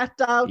tossed that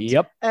out.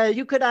 Yep.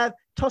 You could have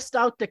tossed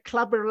out the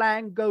Clubber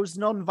Lang goes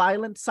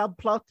non-violent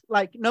subplot.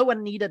 Like no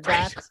one needed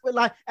that.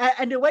 Like,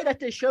 and the way that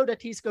they show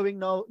that he's going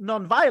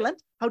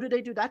non-violent, how do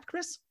they do that,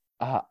 Chris?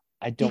 I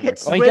don't. He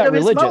gets rid of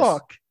his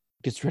mohawk.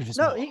 Gets rid of his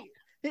mohawk.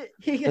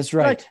 He that's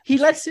right. Like, he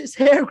lets his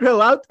hair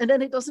grow out, and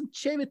then he doesn't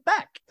shave it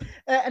back.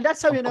 And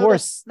that's how you know. Of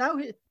course. Now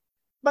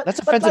that's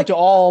offensive to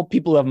all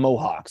people who have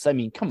mohawks. I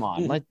mean, come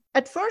on. Like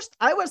at first,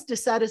 I was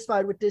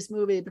dissatisfied with this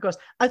movie because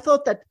I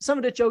thought that some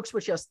of the jokes were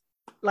just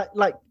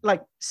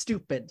like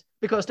stupid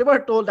because they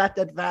weren't all that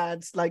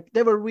advanced. Like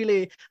they were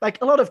really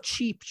like a lot of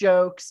cheap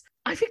jokes.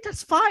 I think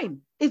that's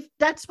fine if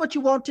that's what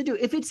you want to do.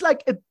 If it's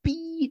like a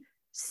B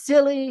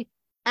silly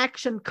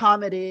action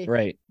comedy,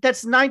 right?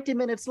 That's 90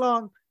 minutes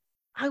long.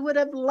 I would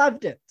have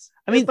loved it.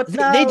 I mean,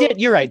 they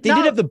did. You're right. They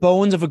did have the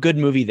bones of a good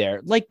movie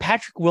there. Like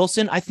Patrick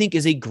Wilson, I think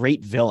is a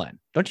great villain.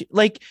 Don't you?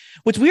 Like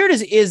what's weird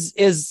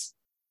is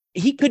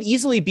he could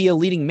easily be a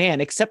leading man,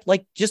 except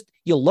like just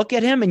you look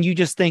at him and you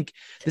just think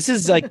this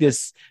is like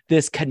this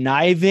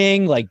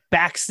conniving, like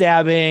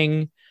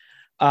backstabbing.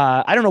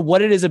 I don't know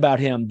what it is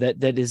about him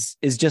that is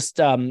just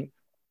like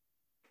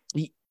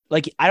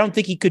I don't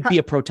think he could be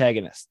a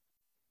protagonist.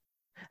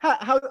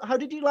 How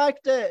did you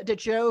like the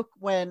joke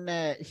when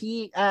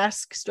he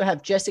asks to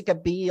have Jessica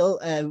Biel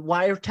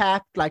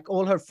wiretapped like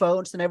all her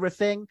phones and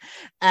everything,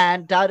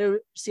 and the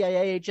other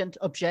CIA agent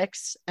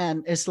objects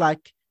and is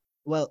like,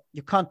 "Well,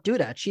 you can't do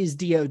that. She's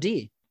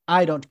DOD.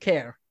 I don't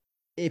care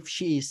if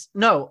she's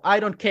I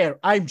don't care.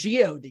 I'm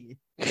GOD."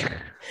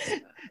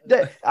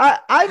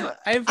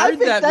 I've heard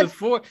that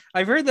before.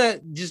 I've heard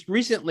that just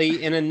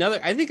recently in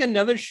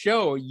another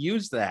show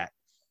used that.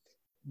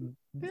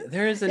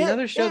 There is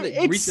another show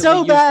that it's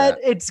so bad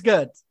it's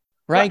good.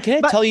 Ryan,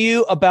 can I tell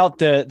you about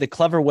the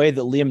clever way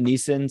that Liam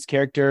Neeson's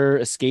character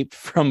escaped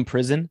from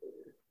prison?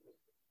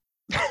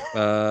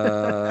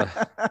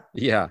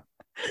 Yeah.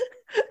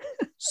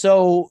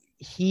 So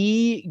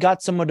he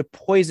got someone to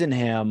poison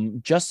him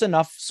just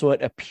enough so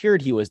it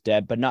appeared he was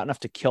dead, but not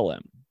enough to kill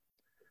him,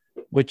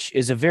 which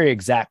is a very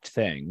exact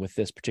thing with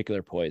this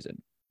particular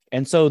poison.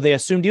 And so they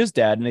assumed he was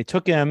dead, and they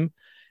took him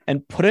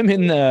and put him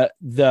in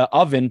the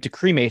oven to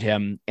cremate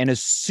him. And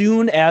as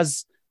soon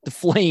as the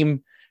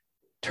flame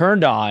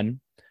turned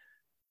on,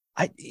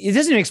 it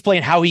doesn't even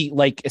explain how he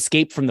like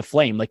escaped from the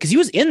flame, like because he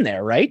was in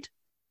there, right?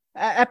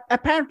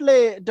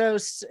 Apparently,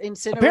 those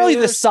incinerators. Apparently,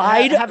 the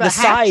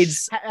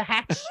sides a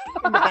hatch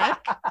in the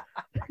back,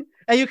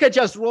 and you can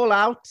just roll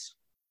out.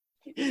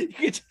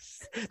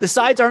 The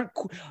sides aren't.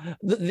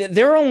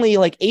 They're only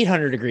like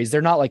 800 degrees.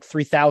 They're not like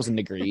 3,000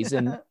 degrees,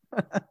 and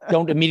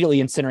don't immediately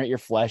incinerate your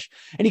flesh.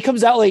 And he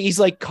comes out like he's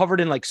like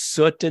covered in like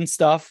soot and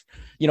stuff,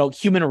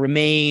 human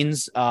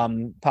remains,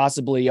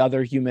 possibly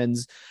other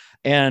humans.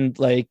 And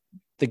like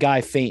the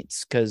guy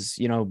faints because,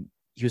 he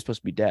was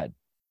supposed to be dead.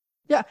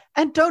 Yeah,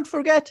 and don't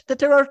forget that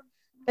there are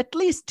at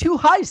least 2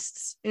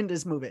 heists in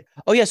this movie.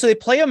 Oh yeah, so they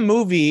play a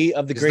movie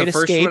of the Is Great the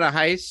first Escape. one a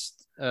heist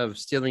of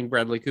stealing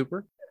Bradley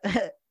Cooper?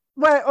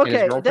 Well, And his okay,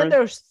 then girlfriend?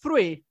 there's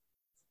 3.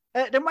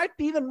 There might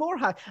be even more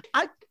heists.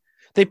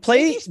 They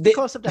play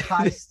Because of the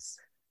heists.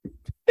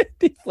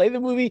 they play the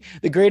movie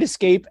The Great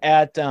Escape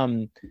at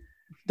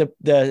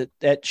the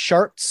at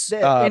Sharp's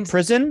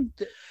prison,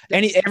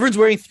 and everyone's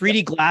wearing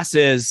 3D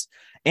glasses,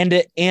 and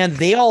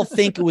they all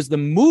think it was the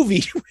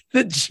movie where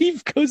the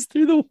Jeep goes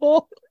through the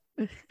wall.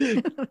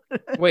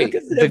 Wait,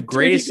 Because they The have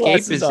Great 3D Escape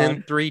glasses is on.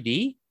 in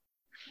 3D?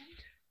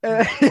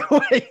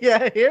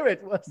 Yeah, here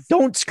it was.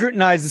 Don't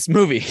scrutinize this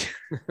movie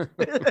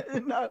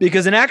No.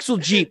 because an actual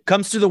Jeep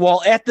comes through the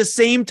wall at the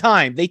same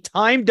time. They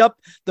timed up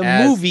the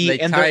As movie they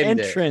and their timed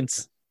it.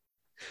 entrance.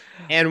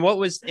 And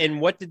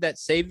what did that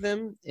save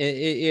them?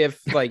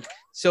 If like,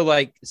 so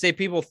like, say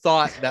people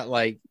thought that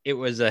like it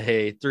was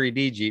a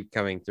 3D Jeep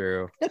coming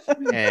through,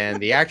 and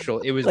the actual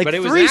it was, Like but it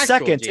was 3 an actual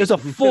seconds. It was a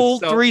Jeep. full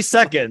So- 3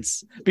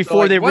 seconds so, before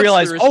like, they what's the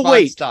realized, oh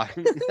wait, response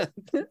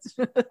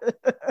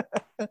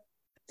time?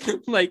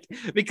 Like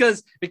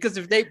because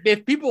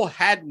if people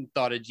hadn't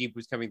thought a Jeep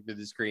was coming through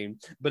the screen,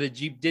 but a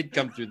Jeep did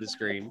come through the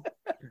screen,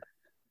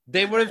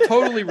 they would have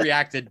totally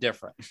reacted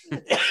different.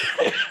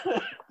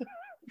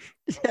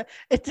 Yeah,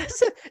 it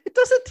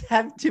doesn't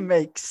have to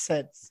make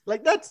sense.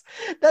 Like that's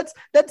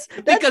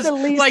Because the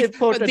least like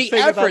important the thing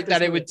about effort this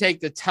that it movie. would take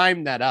to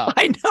time that up.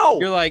 I know.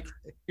 You're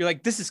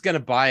like this is gonna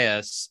buy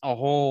us a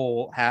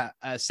whole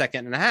a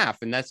second and a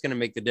half, and that's gonna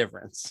make the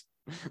difference.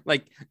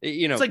 Like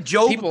It's like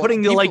Joe people-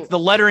 putting the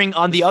lettering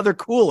on the other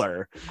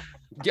cooler.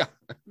 yeah.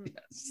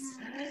 Yes.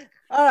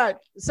 All right,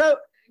 so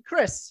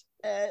Chris,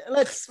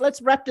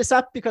 let's wrap this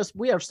up because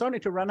we are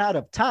starting to run out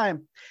of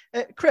time.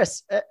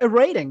 Chris, a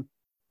rating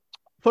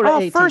for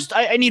an 18. First,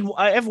 I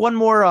have one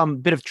more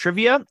bit of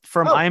trivia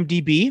from Oh.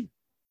 IMDb.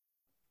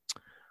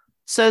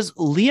 Says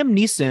Liam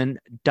Neeson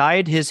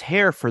dyed his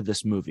hair for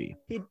this movie.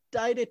 He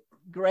dyed it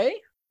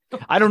gray.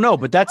 I don't know,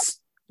 but that's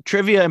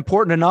trivia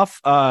important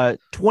enough.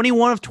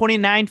 21 of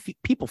 29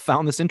 people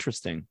found this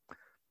interesting.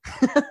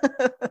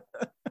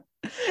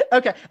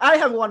 Okay, I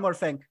have one more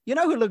thing. You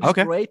know who looks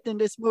Okay. great in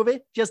this movie?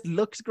 Just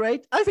looks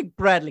great. I think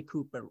Bradley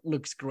Cooper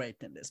looks great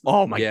in this movie.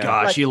 Oh my Yeah.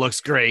 gosh, Like- he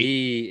looks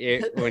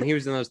great. When he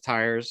was in those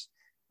tires,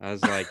 I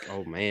was like,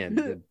 oh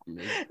man.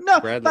 No,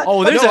 Bradley- but,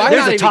 Oh, but there's No, a I'm there's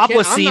not a even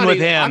topless kidding. I'm scene not with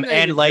even- him, I'm not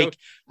and even like joking.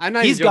 I'm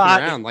not he's even joking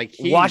got around. Like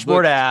he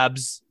washboard looked,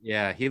 abs.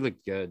 Yeah, he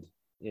looked good.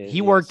 Yeah,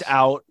 He worked yes.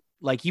 out.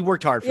 Like he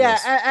worked hard for yeah,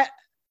 this.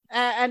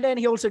 and then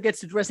he also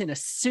gets to dress in a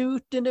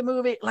suit in the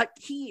movie. Like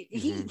he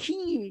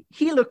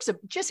looks.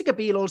 Jessica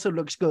Biel also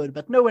looks good,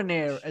 but nowhere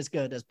near as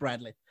good as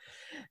Bradley.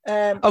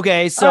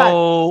 Okay,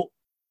 so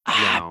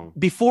No.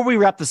 before we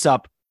wrap this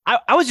up,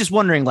 I was just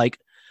wondering, like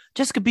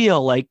Jessica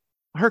Biel, like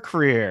her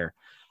career,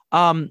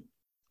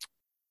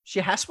 She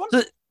has one.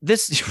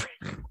 this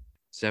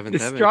Seventh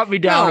this Heaven. dropped me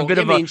down No, a bit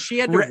I of mean, a. she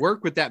had to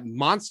work with that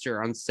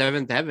monster on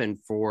Seventh Heaven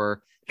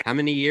for how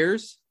many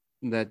years?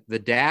 The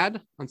dad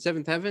on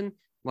Seventh Heaven,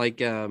 like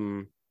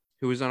who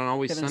was on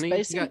Always Kevin Sunny.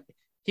 Spacey?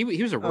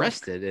 He was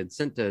arrested and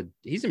sent to.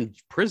 He's in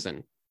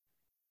prison.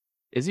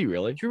 Is he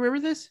really? Do you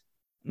remember this?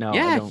 No. I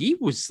yeah, don't. he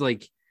was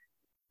like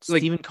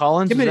Stephen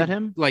Collins. Is committed, that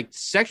him? like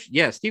sex.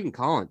 Yeah, Stephen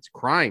Collins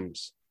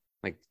crimes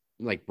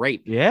like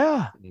rape.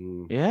 Yeah.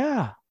 And,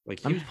 Yeah. like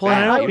he I'm was pulling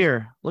it bad. out He was-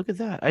 here. Look at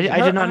that. I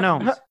did not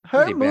know.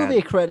 Her He's a movie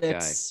bad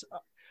credits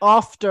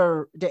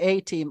after the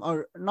A-Team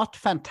are not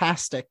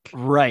fantastic.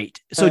 Right.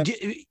 So, Uh,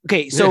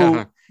 okay. So,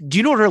 Yeah. do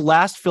you know what her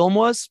last film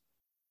was?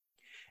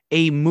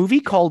 A movie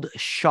called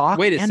Shock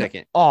Wait a and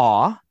second.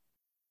 Awe.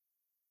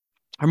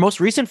 Her most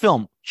recent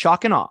film,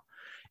 Shock and Awe.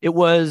 It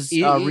was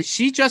Is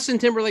she Justin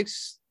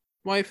Timberlake's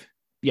wife?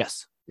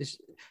 yes.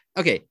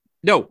 Okay,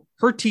 no,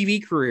 her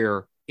TV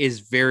career is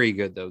very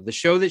good though. The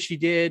show that she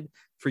did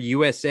for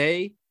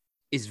USA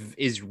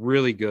is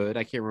really good.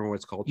 I can't remember what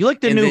it's called. You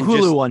like the And new then Hulu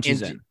just- one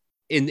she's and-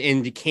 in.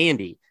 In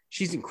Candy,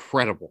 she's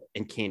incredible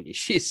in Candy.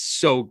 She's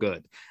so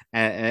good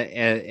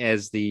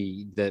as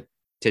the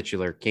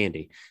titular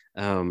Candy.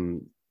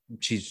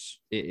 She's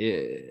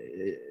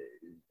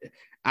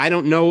I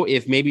don't know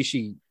if maybe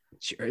she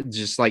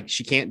just like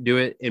she can't do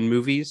it in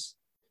movies,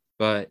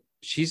 but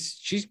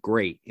she's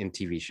great in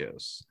TV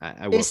shows.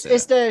 I will say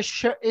Is that.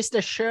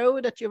 the show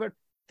that you were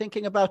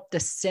thinking about The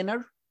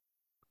Sinner?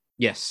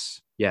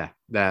 Yes, yeah,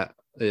 that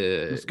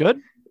It's good.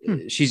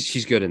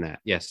 she's good in that.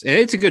 Yes, and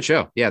it's a good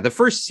show. Yeah, the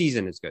first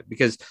season is good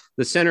because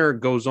the center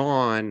goes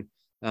on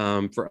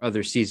for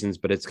other seasons,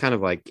 but it's kind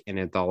of like an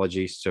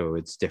anthology, so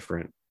it's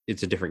different.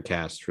 It's a different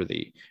cast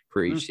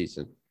for each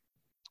season.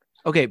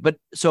 Okay, but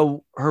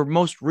so her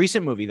most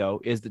recent movie though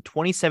is the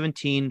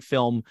 2017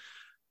 film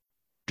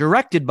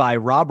directed by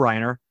Rob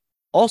Reiner,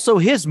 also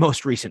his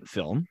most recent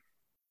film.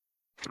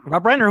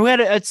 Rob Reiner, who had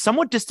a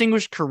somewhat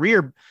distinguished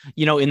career,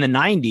 in the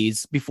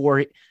 90s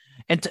before,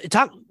 and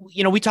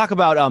we talk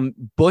about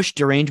Bush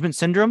derangement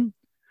syndrome.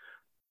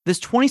 This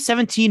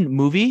 2017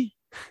 movie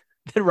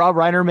that Rob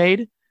Reiner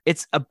made,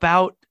 it's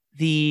about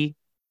the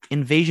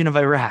invasion of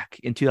Iraq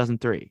in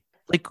 2003.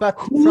 Like But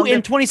who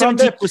in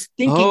 2017 was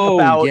thinking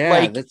about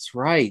like that's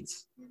right.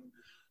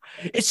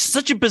 It's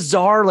such a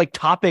bizarre like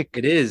topic.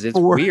 It is. It's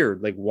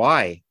weird. Like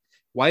why?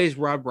 Why is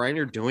Rob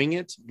Reiner doing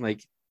it?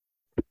 Like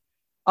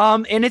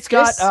and it's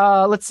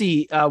got let's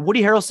see,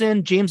 Woody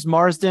Harrelson, James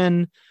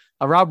Marsden,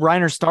 Rob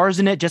Reiner stars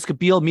in it, Jessica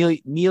Biel,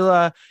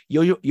 Mila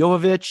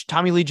Jovovich,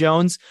 Tommy Lee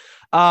Jones.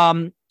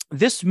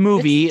 This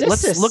movie,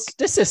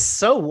 this is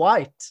so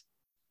white.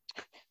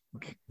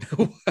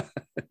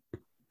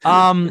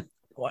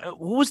 What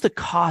was the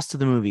cost of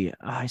the movie?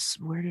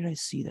 Where did I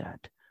see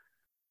that?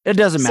 It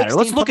doesn't matter.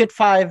 Let's look at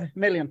 5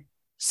 million.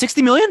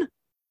 60 million?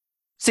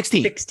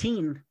 16.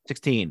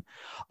 16.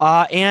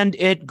 And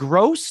it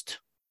grossed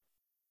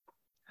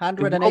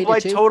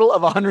 182 total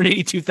of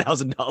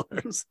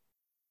 $182,000.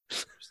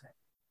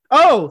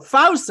 Oh,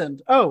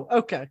 thousand. Oh,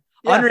 okay.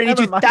 Yeah,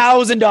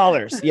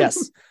 $182,000.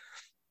 Yes.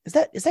 Is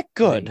that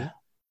good?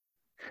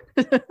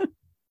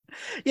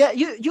 Yeah,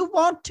 you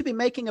want to be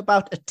making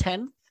about a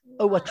tenth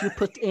of what you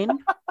put in.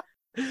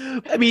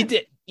 I mean,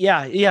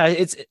 yeah.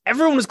 It's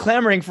everyone was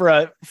clamoring for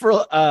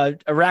a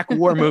Iraq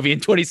War movie in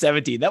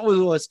 2017. That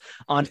was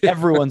on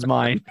everyone's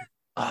mind.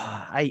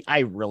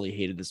 I really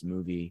hated this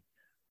movie.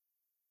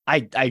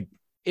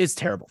 It's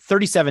terrible.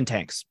 37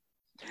 tanks.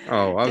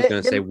 Oh, I was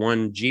going to say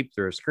one Jeep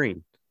through a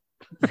screen.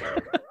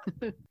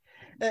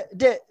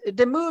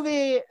 The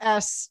movie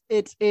as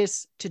it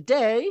is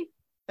today,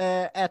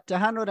 at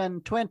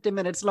 120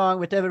 minutes long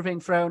with everything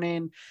thrown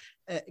in,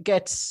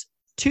 gets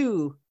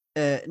 2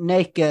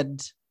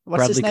 naked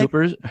Bradley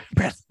Coopers.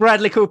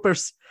 Bradley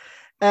Coopers.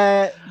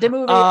 The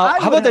movie.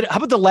 How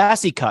about the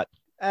Lassi-cut?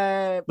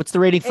 What's the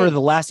rating for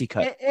the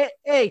Lassi-cut?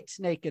 8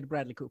 naked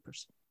Bradley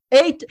Coopers.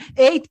 8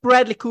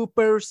 Bradley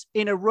Coopers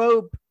in a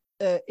robe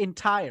in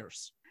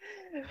tires.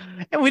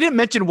 And we didn't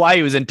mention why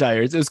he was in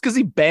tires. It was because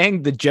he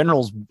banged the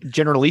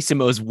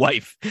Generalissimo's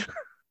wife.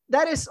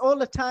 That is all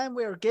the time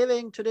we're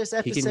giving to this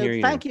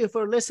episode. Thank you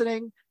for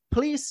listening.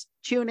 Please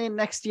tune in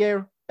next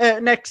year.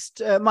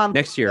 Next month.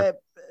 Next year.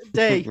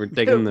 Day. We're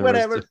taking the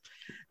whatever.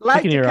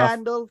 Light the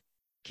candle.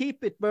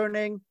 Keep it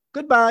burning.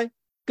 Goodbye.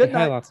 Good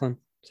night. Hi, Lachlan.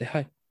 Say hi.